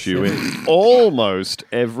are an issue in almost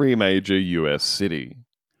every major US city.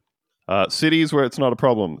 Cities where it's not a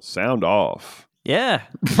problem, sound off. Yeah.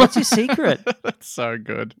 What's your secret? That's so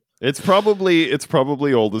good. It's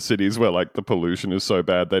probably all the cities where like the pollution is so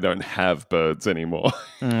bad they don't have birds anymore.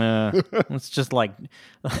 It's just like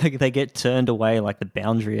they get turned away like the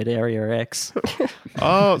boundary at Area X.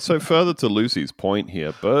 Oh, so further to Lucy's point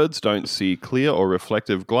here, birds don't see clear or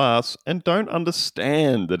reflective glass and don't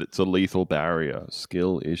understand that it's a lethal barrier.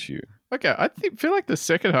 Skill issue. Okay, feel like the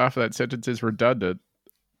second half of that sentence is redundant.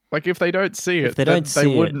 Like if they don't see it, If they don't then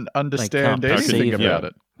see it, wouldn't understand can't anything perceive it. about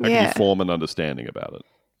it. How can Yeah. you form an understanding about it?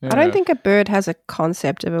 I don't think a bird has a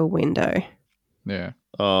concept of a window. Yeah.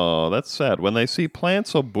 Oh, that's sad. When they see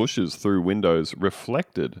plants or bushes through windows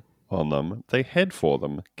reflected on them, they head for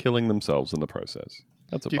them, killing themselves in the process.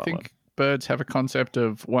 That's a Do you bummer. think birds have a concept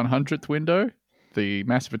of 100th Window, the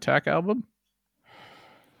Massive Attack album?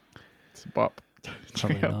 It's a bop. Check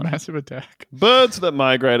Probably out not. Massive Attack. Birds that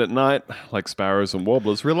migrate at night, like sparrows and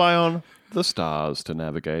warblers, rely on the stars to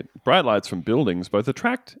navigate. Bright lights from buildings both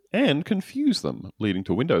attract and confuse them, leading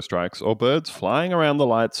to window strikes or birds flying around the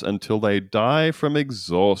lights until they die from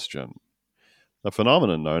exhaustion. A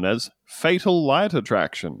phenomenon known as fatal light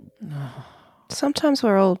attraction. Sometimes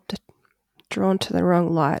we're all drawn to the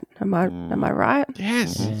wrong light. Am I right?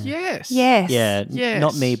 Yes. Yes. Yes. Yeah, Yes.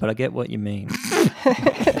 not me, but I get what you mean.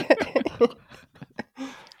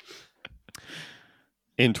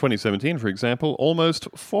 In 2017, for example, almost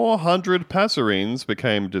 400 passerines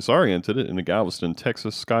became disoriented in a Galveston,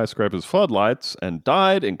 Texas skyscraper's floodlights and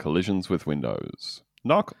died in collisions with windows.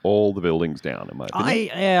 Knock all the buildings down, in my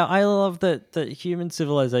opinion. I love that human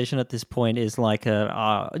civilization at this point is like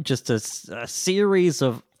just a series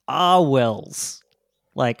of wells.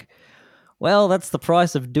 Like, well, that's the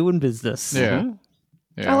price of doing business. Yeah.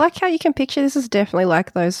 Yeah. I like how you can picture this is definitely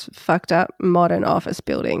like those fucked up modern office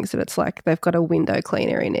buildings that it's like they've got a window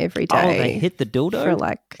cleaner in every day. Oh, they hit the dildo? for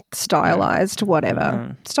like stylized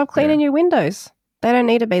whatever. Stop cleaning your windows. They don't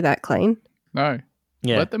need to be that clean. No.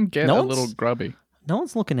 Yeah. Let them get No a one's- little grubby. No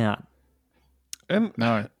one's looking out.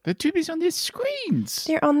 No. They're too busy on their screens.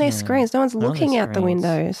 They're on their screens. No one's They're on their looking out the screens.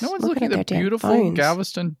 windows. No one's looking at their the damn beautiful phones.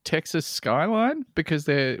 Galveston, Texas skyline because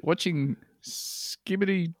they're watching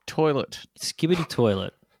Skibbity Toilet. Skibbity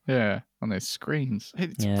toilet. Yeah, on their screens.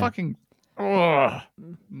 It's Yeah. fucking. Oh,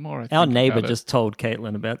 more. Our neighbour just told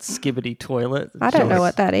Caitlin about Skibbity toilet. I don't know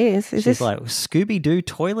what that is. Is She's this like, Scooby Doo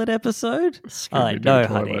toilet episode? Scooby-Doo No,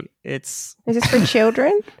 toilet. honey. It's for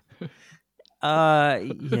children?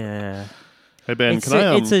 yeah. Hey, Ben, It's can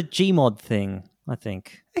I... it's a Gmod thing, I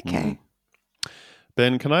think. Okay.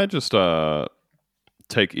 Ben, can I just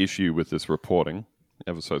take issue with this reporting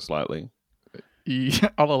ever so slightly? Yeah,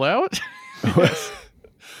 I'll allow it.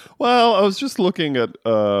 Well, I was just looking at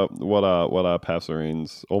what are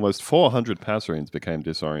passerines. Almost 400 passerines became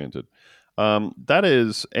disoriented. That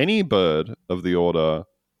is any bird of the order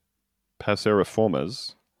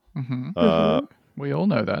Passeriformes, We all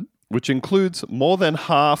know that. which includes more than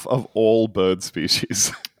half of all bird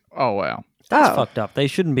species. Oh wow. That's fucked up. They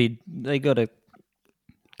shouldn't be. They gotta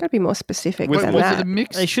Be more specific Wait, than Was that. it a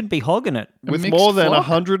mix? They shouldn't be hogging it. With mixed more than flock?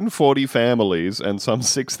 140 families and some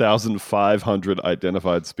 6,500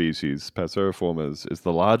 identified species, Passeriformes is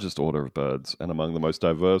the largest order of birds and among the most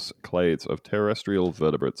diverse clades of terrestrial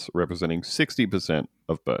vertebrates, representing 60%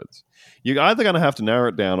 of birds. You're either going to have to narrow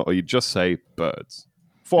it down or you just say birds.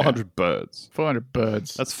 400 birds. 400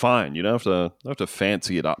 birds. That's fine. You don't have to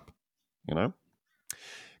fancy it up, you know?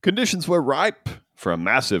 Conditions were ripe for a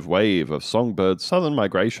massive wave of songbird southern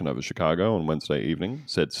migration over Chicago on Wednesday evening,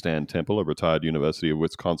 said Stan Temple, a retired University of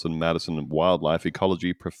Wisconsin-Madison wildlife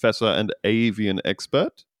ecology professor and avian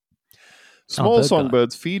expert. Small bird guy.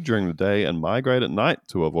 songbirds feed during the day and migrate at night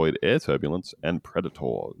to avoid air turbulence and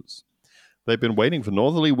predators. They've been waiting for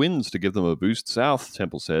northerly winds to give them a boost south,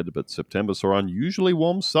 Temple said, but September saw unusually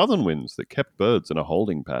warm southern winds that kept birds in a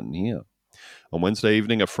holding pattern here. On Wednesday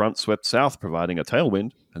evening, a front swept south, providing a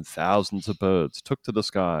tailwind, and thousands of birds took to the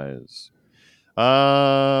skies.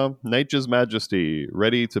 Nature's majesty,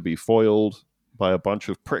 ready to be foiled by a bunch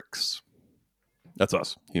of pricks. That's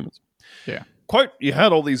us, humans. Yeah. Quote, you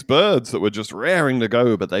had all these birds that were just raring to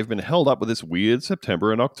go, but they've been held up with this weird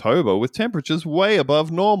September and October with temperatures way above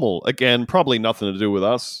normal. Again, probably nothing to do with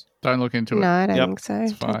us. Don't look into No, it. I don't Yep. think so.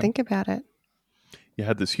 It's fine. Don't think about it. You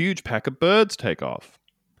had this huge pack of birds take off.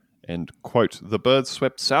 And, quote, the birds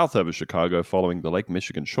swept south over Chicago following the Lake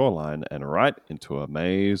Michigan shoreline and right into a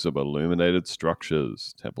maze of illuminated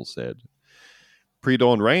structures, Temple said.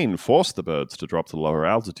 Pre-dawn rain forced the birds to drop to lower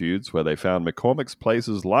altitudes where they found McCormick's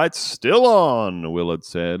Place's lights still on, Willard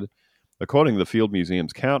said. According to the Field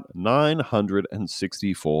Museum's count,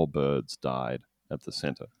 964 birds died at the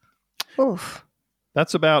center. Oof.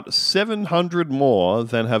 That's about 700 more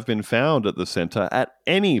than have been found at the center at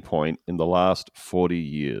any point in the last 40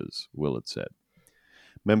 years, Willard said.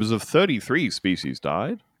 Members of 33 species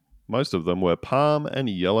died. Most of them were palm and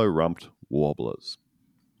yellow-rumped warblers.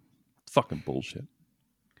 Fucking bullshit.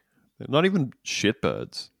 They're not even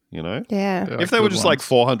shitbirds, you know? Yeah. They're If they were good just like ones.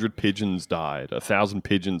 400 pigeons died, 1,000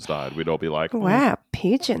 pigeons died, we'd all be like, Wow,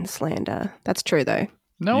 pigeon slander. That's true, though.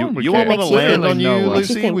 No one would you care. want one to Makes you land feel on no you, one. Makes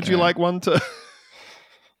you Lucy? think. Would you like one to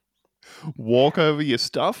walk over your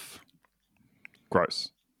stuff? Gross.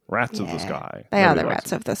 Rats of the Yeah. sky. They are Nobody the likes rats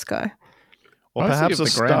them. of the sky. Or Mostly perhaps of a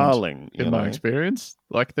the ground, starling. You In my know? experience,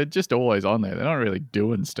 like they're just always on there. They're not really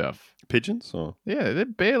doing stuff. Pigeons? Or Yeah, they're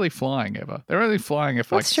barely flying ever. They're only flying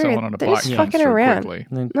if like That's true. someone on a They're bike just comes fucking through around. quickly.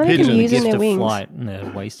 And then Not even given the using gift their of wings. flight, and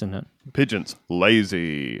they're wasting it. pigeons.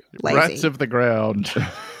 Lazy. Lazy. Rats of the ground.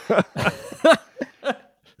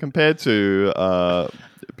 Compared to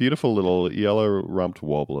beautiful little yellow-rumped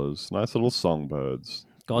warblers. Nice little songbirds.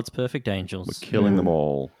 God's perfect angels. We're killing them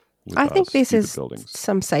all. with I our think this stupid is buildings.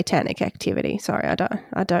 some satanic activity. Sorry,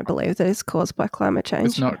 I don't believe that it's caused by climate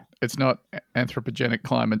change. It's not anthropogenic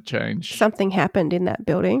climate change. Something happened in that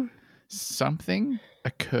building. Something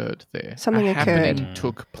occurred there. Something a occurred. happening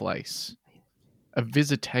took place. A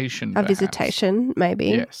visitation. A perhaps. visitation, maybe.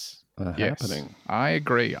 Yes. A Yes. happening. I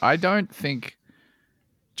agree. I don't think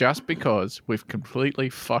just because we've completely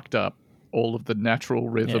fucked up all of the natural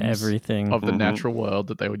rhythms everything. of the Mhm. natural world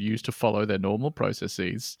that they would use to follow their normal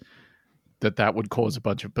processes, that would cause a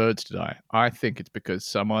bunch of birds to die. I think it's because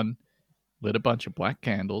someone lit a bunch of black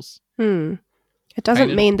candles. It doesn't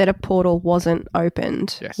Painted- mean that a portal wasn't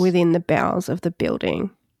opened Yes. within the bowels of the building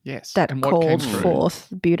Yes. that and what came called through?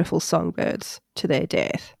 forth beautiful songbirds to their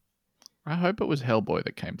death. I hope it was Hellboy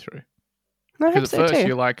that came through. I hope Because at so first too.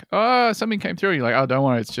 you're like, oh, something came through. You're like, oh, don't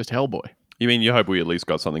worry, it's just Hellboy. You mean you hope we at least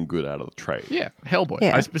got something good out of the trade? Yeah, Hellboy.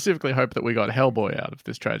 Yeah. I specifically hope that we got Hellboy out of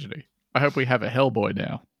this tragedy. I hope we have a Hellboy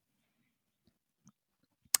now.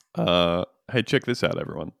 Hey, check this out,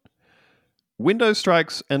 everyone. Window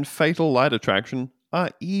strikes and fatal light attraction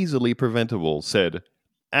are easily preventable, said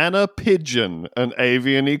Anna Pigeon, an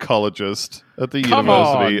avian ecologist at the Come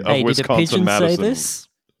University on. of Hey, did a Wisconsin pigeon Madison. say this?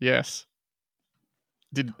 Yes.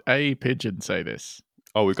 Did a pigeon say this?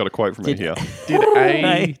 Oh, we've got a quote from it here. Did a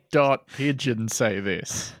Hey. dot pigeon say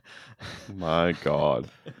this? My God.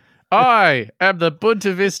 I am the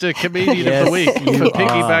Bunta Vista comedian of Yes, the week you for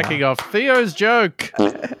piggybacking off Theo's joke.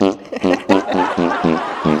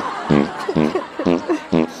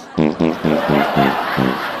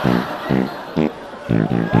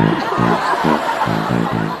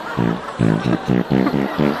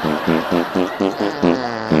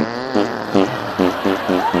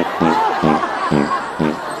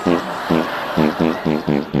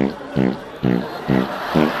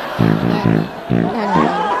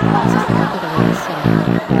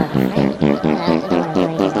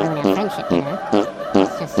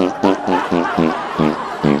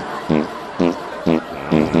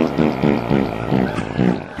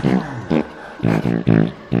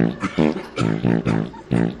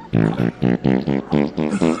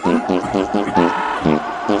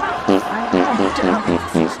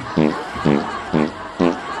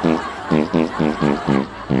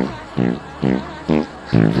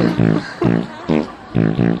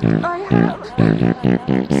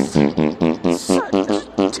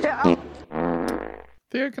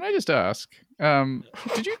 Theo, can I just ask,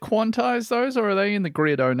 did you quantize those or are they in the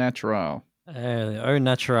grid au natural? Au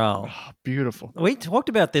natural. Oh, beautiful. We talked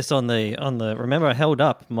about this on the. Remember, I held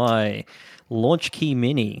up my Launch Key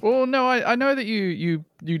Mini. Well, no, I know that you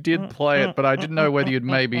did play it, but I didn't know whether you'd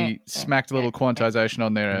maybe smacked a little quantization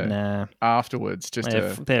on there Nah, afterwards. Just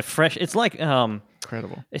they're fresh. It's like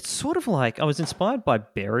incredible. it's sort of like I was inspired by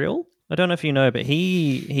Burial. I don't know if you know, but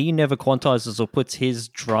he never quantizes or puts his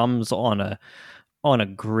drums on a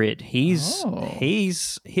grid. He's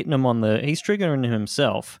hitting them on he's triggering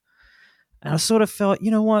himself. And I sort of felt, you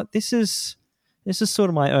know what, this is sort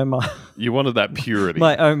of my homage, You wanted that purity.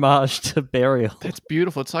 my homage to Burial. That's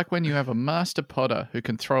beautiful. It's like when you have a master potter who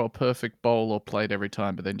can throw a perfect bowl or plate every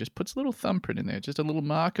time, but then just puts a little thumbprint in there, just a little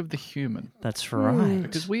mark of the human. That's right.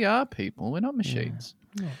 Because we are people, we're not machines.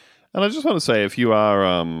 And I just want to say, if you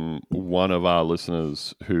are one of our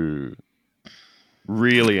listeners who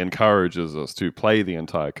really encourages us to play the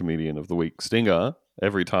entire Comedian of the Week stinger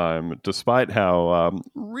every time, despite how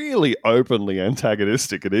really openly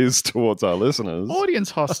antagonistic it is towards our listeners. Audience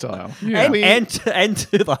hostile. And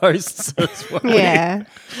to the hosts as well. Yeah.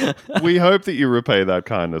 We hope that you repay that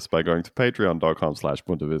kindness by going to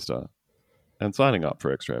patreon.com/BuntaVista and signing up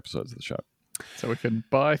for extra episodes of the show. So we can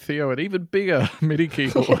buy Theo an even bigger MIDI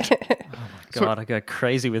keyboard. God, I go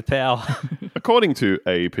crazy with power. According to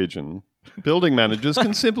A Pigeon, building managers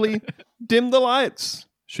can simply dim the lights,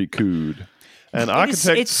 she cooed. And architects...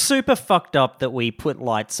 It's super fucked up that we put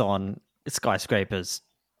lights on skyscrapers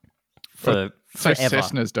So forever.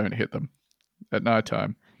 Cessnas don't hit them at night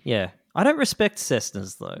time. Yeah. I don't respect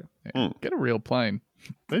Cessnas, though. Get a real plane.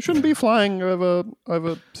 They shouldn't be flying over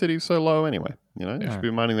cities so low anyway. You know, they should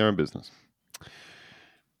be minding their own business.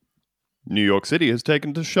 New York City has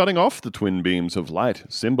taken to shutting off the twin beams of light,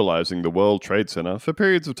 symbolizing the World Trade Center, for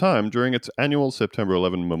periods of time during its annual September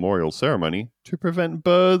 11 memorial ceremony to prevent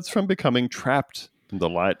birds from becoming trapped in the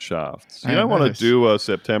light shafts. You don't want to do a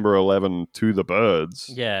September 11 to the birds.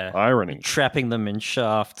 Yeah. Irony. Trapping them in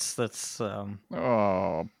shafts. That's...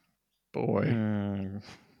 Oh, boy. hmm.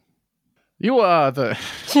 You are the...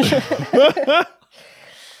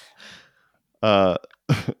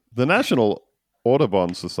 The National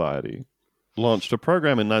Audubon Society launched a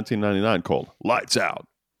program in 1999 called Lights Out,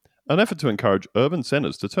 an effort to encourage urban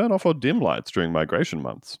centers to turn off or dim lights during migration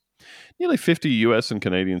months. Nearly 50 US and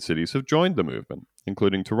Canadian cities have joined the movement,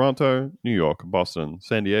 including Toronto, New York, Boston,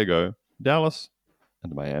 San Diego, Dallas,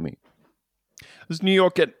 and Miami. Does New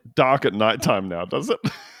York get dark at nighttime now, does it?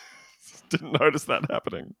 Didn't notice that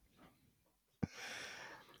happening.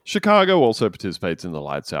 Chicago also participates in the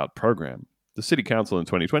Lights Out program. The City Council in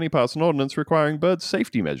 2020 passed an ordinance requiring bird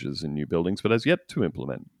safety measures in new buildings, but has yet to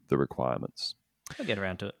implement the requirements. I'll get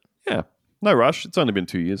around to it. Yeah, no rush. It's only been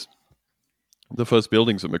 2 years. The first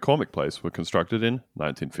buildings at McCormick Place were constructed in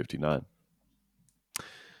 1959.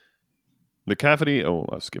 McCafferty... Oh,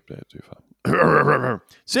 I skipped ahead too far.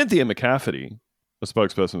 Cynthia McCafferty, a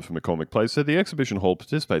spokesperson for McCormick Place, said the exhibition hall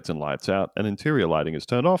participates in Lights Out and interior lighting is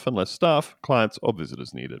turned off unless staff, clients, or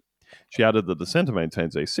visitors need it. She added that the centre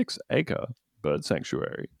maintains a 6-acre bird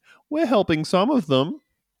sanctuary. We're helping some of them.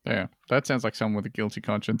 Yeah, that sounds like someone with a guilty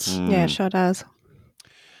conscience. Yeah, it sure does.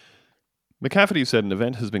 McCafferty said an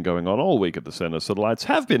event has been going on all week at the centre, so the lights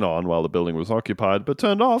have been on while the building was occupied, but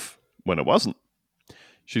turned off when it wasn't.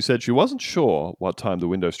 She said she wasn't sure what time the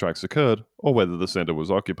window strikes occurred or whether the centre was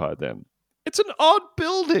occupied then. It's an odd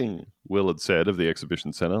building, Will had said of the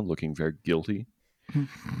exhibition centre, looking very guilty.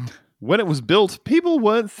 When it was built, people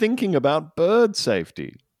weren't thinking about bird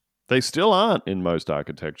safety. They still aren't in most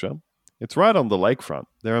architecture. It's right on the lakefront.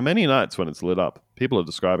 There are many nights when it's lit up. People are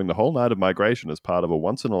describing the whole night of migration as part of a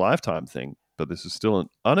once-in-a-lifetime thing, but this is still an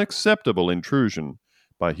unacceptable intrusion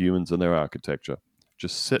by humans and their architecture.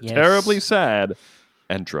 Just terribly sad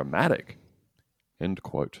and dramatic. End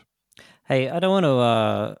quote. Hey, I don't want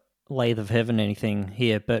to lathe of heaven anything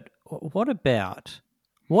here, but what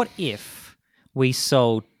if we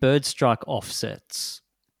sold bird-struck offsets?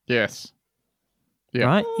 Yes. Yeah.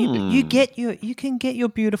 Right? You can get your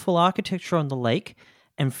beautiful architecture on the lake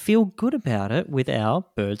and feel good about it with our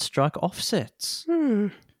bird-struck offsets.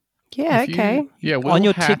 Yeah, okay. On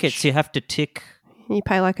your tickets, you have to tick You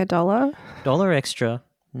pay like $1. $1 extra,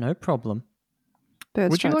 no problem. Bird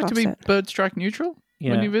Would you strike like to be offset. bird strike neutral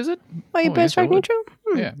when you visit? Oh, you bird yes, I strike would. neutral?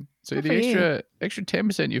 Yeah. So Good the for extra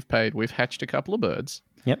 10% you've paid, we've hatched a couple of birds.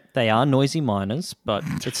 Yep, they are noisy miners, but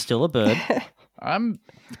it's still a bird. I'm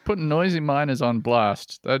putting noisy miners on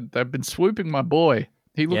blast. They've been swooping my boy.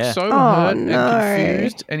 He looks Yeah. so Oh, hurt no. and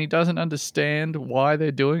confused, and he doesn't understand why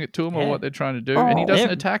they're doing it to him or Yeah. what they're trying to do. And he Oh. doesn't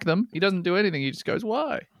Yeah. attack them. He doesn't do anything. He just goes,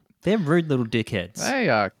 why? They're rude little dickheads. They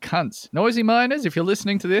are cunts. Noisy miners, if you're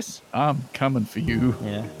listening to this, I'm coming for you.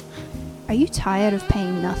 Yeah. Are you tired of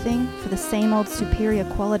paying nothing for the same old superior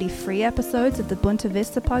quality free episodes of the Bunta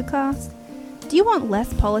Vista podcast? Do you want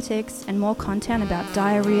less politics and more content about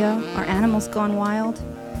diarrhea or animals gone wild?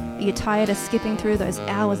 Are you tired of skipping through those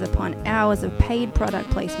hours upon hours of paid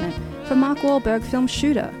product placement for Mark Wahlberg film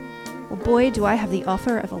Shooter? Well, boy, do I have the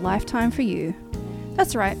offer of a lifetime for you.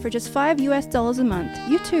 That's right, for just $5 a month,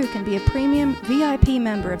 you too can be a premium VIP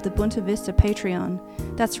member of the Bunta Vista Patreon.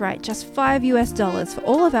 That's right, just $5 for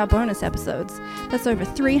all of our bonus episodes. That's over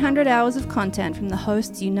 300 hours of content from the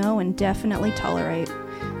hosts you know and definitely tolerate.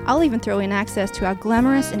 I'll even throw in access to our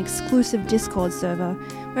glamorous and exclusive Discord server,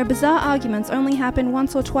 where bizarre arguments only happen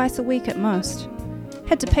once or twice a week at most.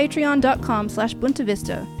 Head to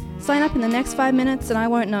patreon.com/buntavista. Sign up in the next 5 minutes and I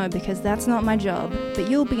won't know because that's not my job, but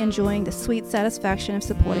you'll be enjoying the sweet satisfaction of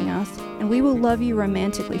supporting us, and we will love you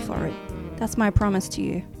romantically for it. That's my promise to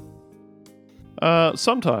you.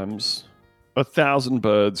 Sometimes 1,000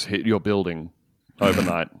 birds hit your building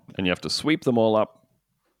overnight and you have to sweep them all up.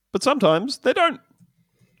 But sometimes they don't.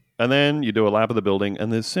 And then you do a lap of the building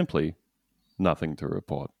and there's simply nothing to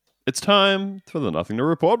report. It's time for the Nothing to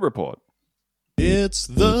Report report. It's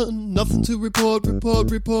the nothing to report, the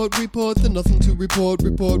nothing to report,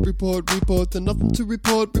 the nothing to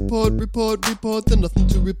report, the nothing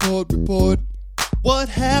to report. What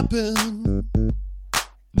happened?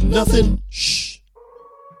 Nothing. Shh.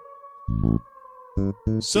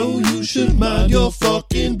 So you should mind your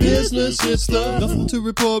fucking business. It's the nothing to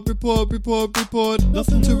report,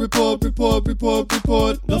 nothing to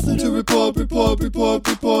report, nothing to report,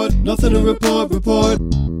 nothing to report.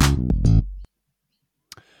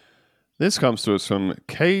 This comes to us from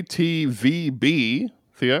KTVB.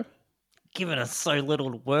 Theo? Giving us so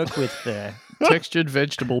little to work with there. Textured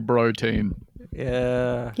vegetable protein.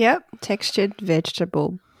 Yeah. Yep, textured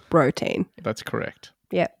vegetable protein. That's correct.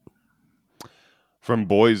 Yep. From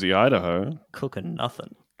Boise, Idaho. Cooking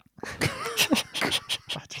nothing.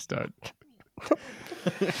 I just don't.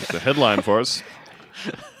 The headline for us.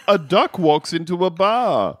 A duck walks into a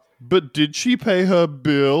bar, but did she pay her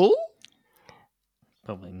bill?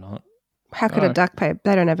 Probably not. How could a duck pay?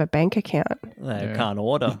 They don't have a bank account. They can't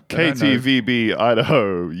order. KTVB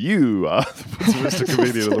Idaho, you are the Bunta Vista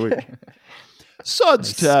Comedian of the Week.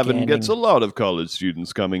 Suds Tavern Scanning. gets a lot of college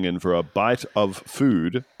students coming in for a bite of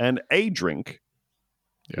food and a drink.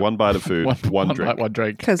 Yeah. One bite of food, one night, drink. one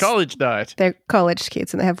drink. 'Cause- College night. They're college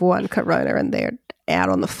kids and they have one Corona and they're out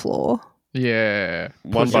on the floor. Yeah.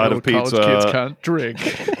 One Pussy bite little of pizza. College kids can't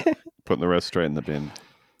drink. Putting the rest straight in the bin.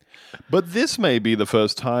 But this may be the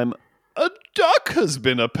first time a duck has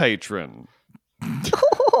been a patron.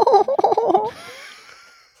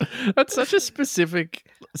 That's such a specific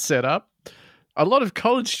setup. A lot of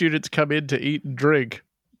college students come in to eat and drink,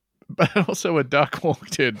 but also a duck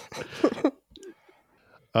walked in.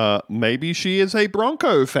 Maybe she is a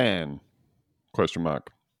Bronco fan? Question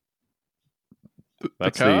mark.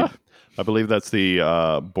 That's car? I believe that's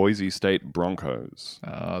the Boise State Broncos,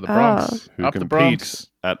 The Bronx. who Up the compete Bronx.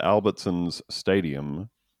 at Albertsons Stadium.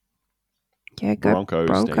 Yeah, go Bronco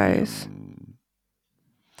Broncos. Stadium.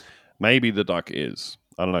 Maybe the duck is.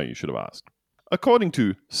 I don't know. You should have asked. According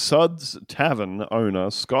to Suds Tavern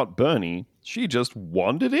owner Scott Burney, she just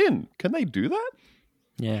wandered in. Can they do that?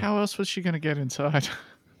 Yeah. How else was she going to get inside?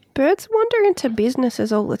 Birds wander into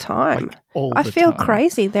businesses all the time. All I the feel time.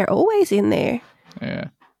 crazy. They're always in there. Yeah.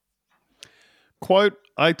 Quote,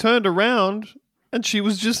 I turned around and she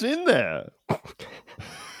was just in there.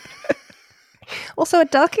 Also, a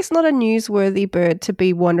duck is not a newsworthy bird to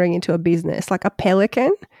be wandering into a business. Like a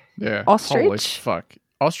pelican. Yeah. Ostrich? Holy fuck.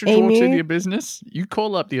 Ostrich walks Emu? into your business, you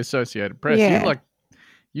call up the Associated Press. Yeah.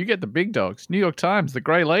 You get the big dogs. New York Times, the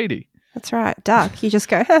Grey Lady. That's right. Duck. You just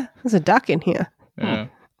go, huh, there's a duck in here. Yeah.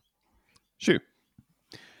 Shoo.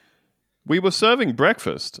 We were serving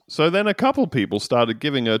breakfast, so then a couple people started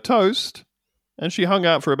giving her toast, and she hung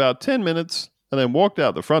out for about 10 minutes and then walked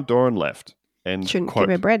out the front door and left. And Shouldn't quote,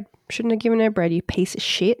 give her bread. Shouldn't have given her bread, you piece of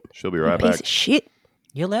shit. she'll be You right piece back. of shit.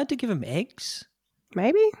 You're allowed to give them eggs?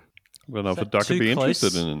 Maybe. I don't know if a that duck would too be close?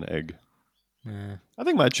 interested in an egg. Yeah. I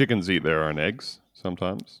think my chickens eat their own eggs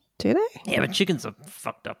sometimes. Do they? Yeah, but chickens are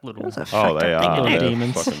fucked up little. Those are Oh, fucked they up are. They're They're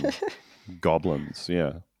demons. fucking goblins.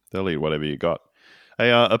 Yeah, they'll eat whatever you got.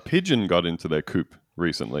 A pigeon got into their coop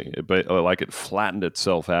recently. It flattened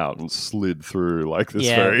itself out and slid through like this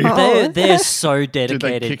Yeah, very Oh. they're so they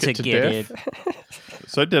dedicated kick to it to get death? in.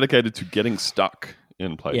 so dedicated to getting stuck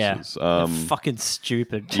in Yeah, places. they're fucking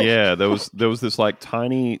stupid. Yeah, there was this like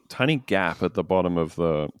tiny gap at the bottom of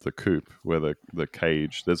the coop where the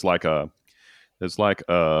cage. There's like a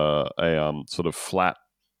sort of flat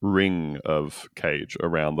ring of cage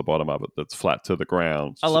around the bottom of it that's flat to the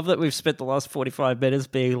ground. I love that we've spent the last 45 minutes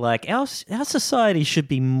being like, our society should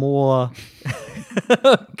be more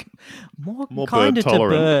More kinder bird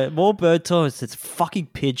tolerant. to bird, more bird tolerant. It's fucking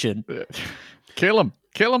pigeon Kill them.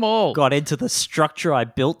 Kill them all. got into the structure I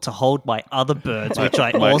built to hold my other birds, which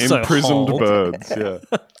I my also imprisoned hold. birds. Yeah.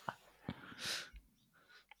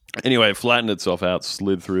 Anyway, it flattened itself out,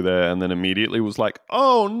 slid through there, and then immediately was like,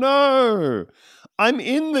 "Oh no, I'm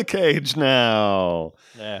in the cage now."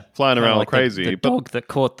 Yeah, Flying Kinda around like crazy. The but dog that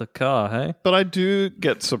caught the car, hey? but I do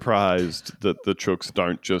get surprised that the chooks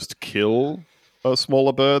don't just kill a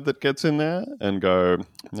smaller bird that gets in there and go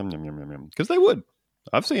yum yum yum yum yum, because they would.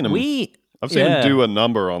 I've seen them. I've seen them do a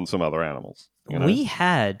number on some other animals. You know? We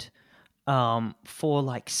had, for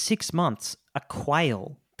like 6 months, a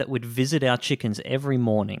quail that would visit our chickens every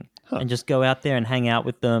morning and just go out there and hang out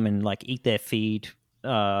with them and like eat their feed,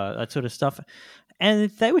 that sort of stuff. And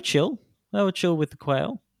they were chill. They were chill with the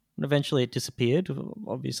quail. And eventually it disappeared,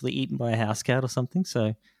 obviously eaten by a house cat or something.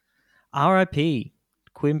 So R.I.P.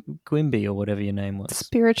 Quimby or whatever your name was.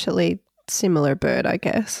 Spiritually similar bird, I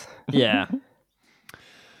guess. Yeah.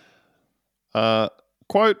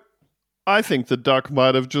 Quote, I think the duck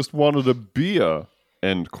might have just wanted a beer,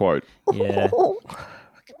 end quote. Yeah.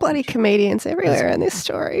 Bloody comedians everywhere in this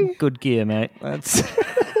story. Good gear, mate. That's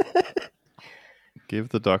Give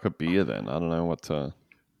the duck a beer then. I don't know what to...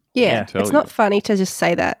 Yeah, tell it's you. not funny to just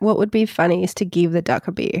say that. What would be funny is to give the duck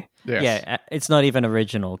a beer. Yes. Yeah, it's not even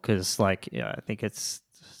original because, like, I think it's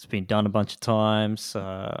been done a bunch of times.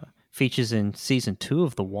 Features in season 2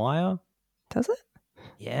 of The Wire. Does it?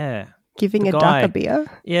 Yeah, Giving The a guy- duck a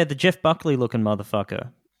beer? yeah. The Jeff Buckley looking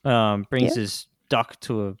motherfucker brings Yeah. his duck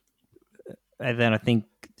to and then I think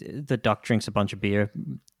the duck drinks a bunch of beer,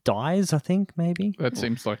 dies. I think maybe. That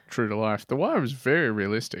seems like true to life. The Wire is very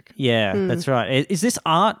realistic. Yeah, that's right. Is this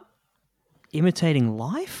art imitating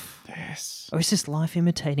life, Yes. or is this life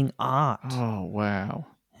imitating art? Oh, wow.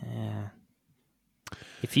 Yeah.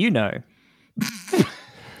 If you know.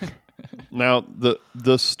 Now,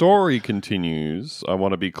 the story continues. I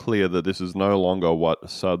want to be clear that this is no longer what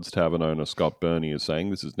Suds Tavern owner Scott Burney is saying.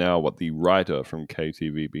 This is now what the writer from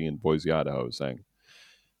KTVB in Boise, Idaho is saying.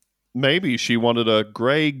 Maybe she wanted a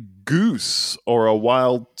grey goose or a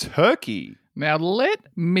wild turkey. Now let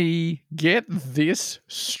me get this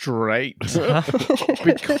straight.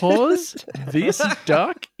 Because this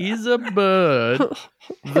duck is a bird,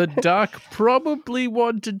 the duck probably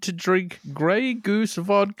wanted to drink Grey Goose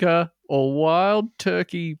vodka or Wild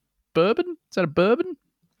Turkey bourbon. Is that a bourbon?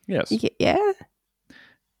 Yes. Yeah.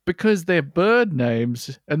 Because they're bird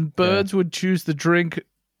names, and birds would choose the drink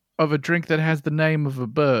of a drink that has the name of a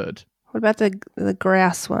bird. What about the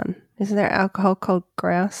grouse one? Isn't there alcohol called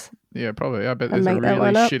grouse? Yeah, probably. I bet there's a make that really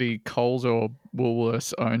one up. shitty Coles or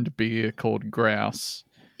Woolworths owned beer called Grouse.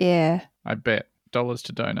 Yeah. I bet. Dollars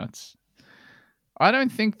to donuts. I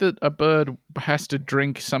don't think that a bird has to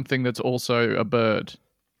drink something that's also a bird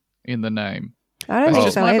in the name. I don't That's think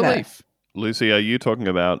just so my either. belief. Lucy, are you talking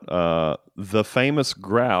about the famous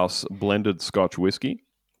Grouse blended Scotch whiskey?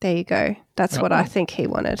 There you go. That's what I think he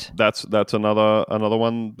wanted. That's another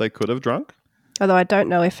one they could have drunk. Although I don't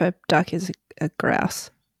know if a duck is a grouse.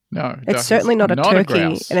 No. duck It's is certainly not a turkey,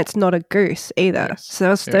 grouse. and it's not a goose either. Yes. So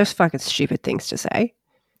Yeah. those fucking stupid things to say.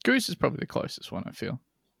 Goose is probably the closest one, I feel.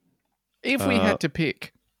 If we had to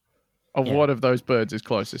pick of Yeah. what of those birds is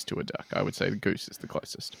closest to a duck, I would say the goose is the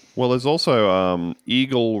closest. Well, there's also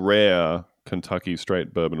Eagle Rare Kentucky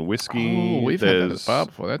Straight Bourbon Whiskey. Oh, we've had that at the There's bar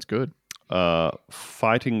before. That's good.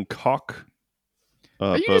 Fighting Cock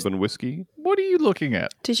you Bourbon Whiskey. What are you looking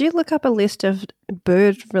at? Did you look up a list of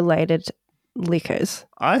bird-related liquors?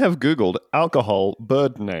 I have Googled alcohol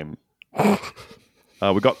bird name.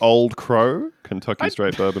 We got Old Crow Kentucky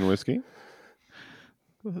Straight Bourbon Whiskey.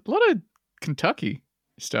 A lot of Kentucky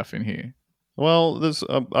stuff in here. Well, there's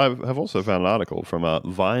I have also found an article from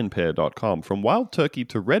vinepair.com. From wild turkey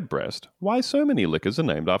to redbreast, why so many liquors are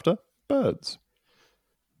named after birds.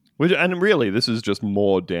 And really, this is just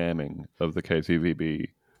more damning of the KTVB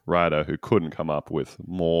writer who couldn't come up with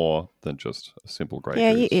more than just a simple great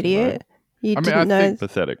Yeah, goose, you idiot. You I mean, didn't I know. think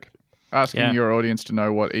Pathetic. Asking Yeah. your audience to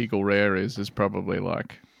know what Eagle Rare is probably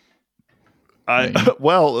like...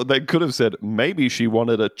 Well, they could have said maybe she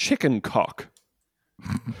wanted a chicken cock.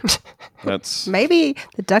 That's Maybe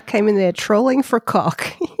the duck came in there trolling for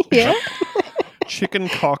cock. Yeah, chicken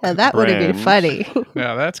cock. now that would have been brand. funny.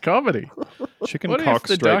 Now that's comedy. Chicken What cock if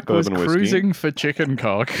the straight duck was bourbon whiskey. cruising for chicken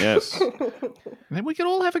cock? Yes. Then we could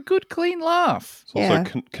all have a good, clean laugh. It's also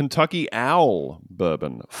Yeah. Kentucky Owl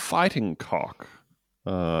bourbon, fighting cock.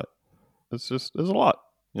 There's a lot,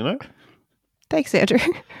 you know. Thanks, Andrew.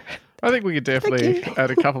 I think we could definitely add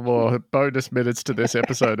a couple more bonus minutes to this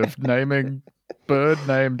episode of naming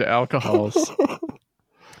bird-named alcohols.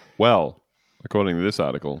 Well, according to this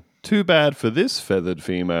article, too bad for this feathered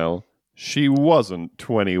female. She wasn't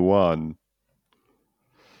 21.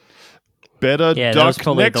 Better Yeah, that was duck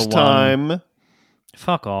probably the next one. time.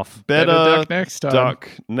 Fuck off. Better duck next time. Duck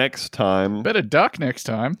next time. Better duck next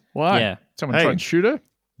time. Why? Yeah. Someone Hey. tried to shoot her?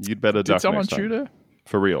 You'd better Did duck someone next time. shoot her?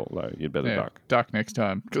 For real, though. You'd better Yeah, duck. next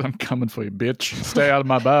time. Because I'm coming for you, bitch. Stay out of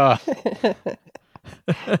my bar.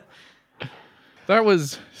 That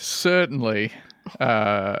was certainly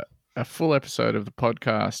a full episode of the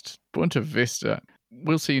podcast, Bunta Vista.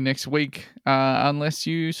 We'll see you next week, unless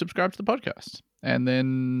you subscribe to the podcast. And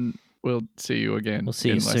then we'll see you again We'll see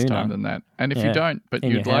in you less sooner. time than that. And if you Yeah, don't, but in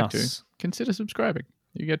you'd your like to, house. consider subscribing.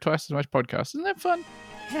 You get twice as much podcast. Isn't that fun?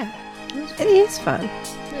 Yeah, it is fun.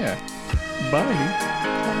 Yeah. Bye.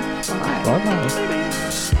 Bye. Bye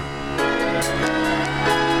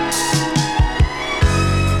bye.